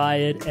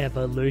Inspired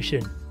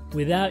Evolution.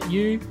 Without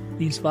you,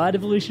 the Inspired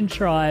Evolution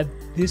tribe,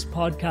 this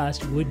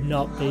podcast would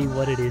not be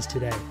what it is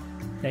today.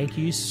 Thank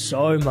you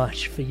so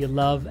much for your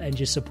love and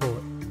your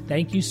support.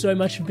 Thank you so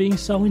much for being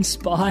so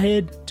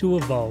inspired to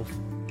evolve.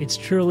 It's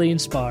truly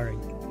inspiring.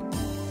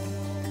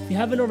 If you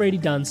haven't already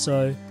done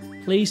so,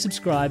 please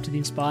subscribe to The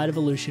Inspired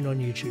Evolution on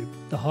YouTube,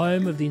 the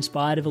home of The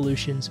Inspired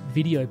Evolution's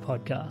video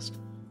podcast.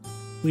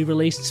 We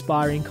release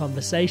inspiring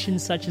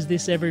conversations such as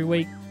this every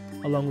week,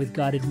 along with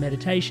guided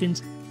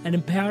meditations and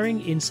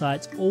empowering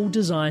insights, all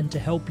designed to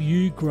help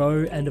you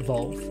grow and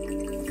evolve.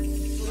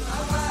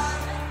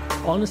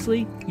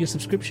 Honestly, your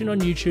subscription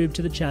on YouTube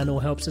to the channel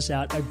helps us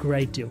out a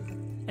great deal.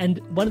 And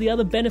one of the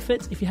other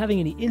benefits, if you're having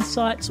any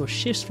insights or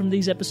shifts from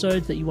these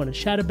episodes that you want to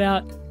chat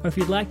about, or if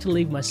you'd like to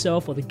leave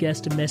myself or the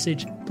guest a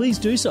message, please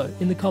do so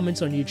in the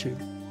comments on YouTube.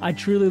 I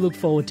truly look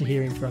forward to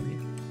hearing from you.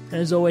 And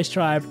as always,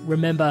 tribe,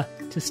 remember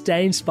to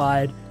stay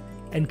inspired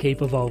and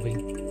keep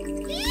evolving.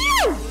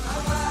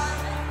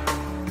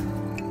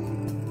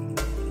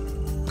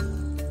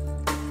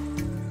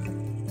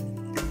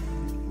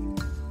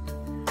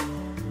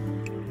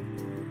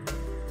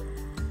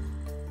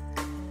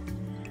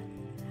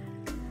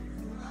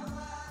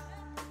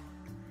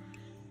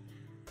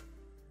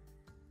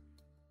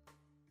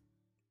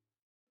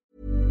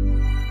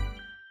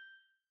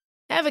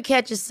 Ever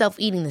catch yourself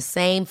eating the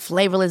same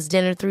flavorless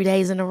dinner 3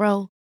 days in a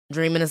row?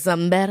 Dreaming of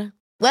something better?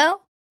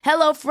 Well,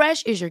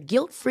 HelloFresh is your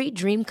guilt-free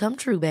dream come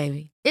true,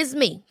 baby. It's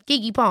me,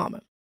 Keke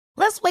Palmer.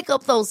 Let's wake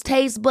up those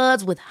taste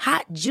buds with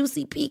hot,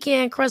 juicy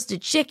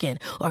pecan-crusted chicken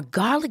or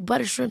garlic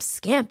butter shrimp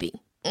scampi.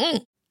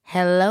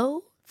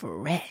 Hello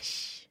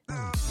Fresh.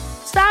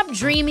 Stop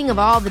dreaming of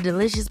all the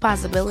delicious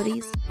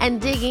possibilities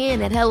and dig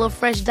in at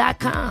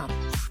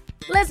HelloFresh.com.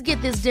 Let's get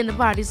this dinner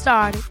party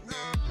started.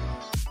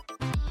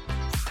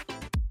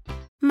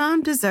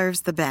 Mom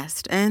deserves the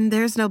best, and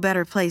there's no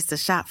better place to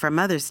shop for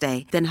Mother's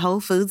Day than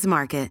Whole Foods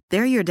Market.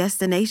 They're your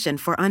destination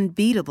for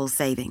unbeatable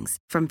savings,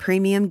 from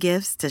premium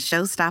gifts to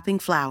show-stopping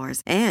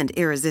flowers and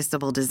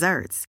irresistible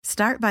desserts.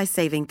 Start by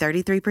saving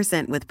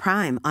 33% with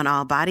Prime on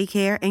all body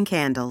care and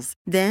candles.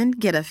 Then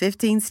get a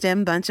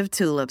 15-stem bunch of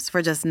tulips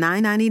for just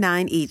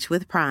 $9.99 each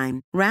with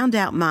Prime. Round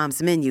out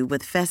Mom's menu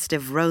with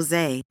festive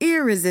rosé,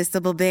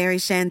 irresistible berry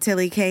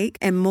chantilly cake,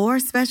 and more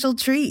special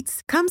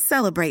treats. Come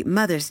celebrate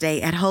Mother's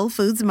Day at Whole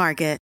Foods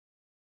Market.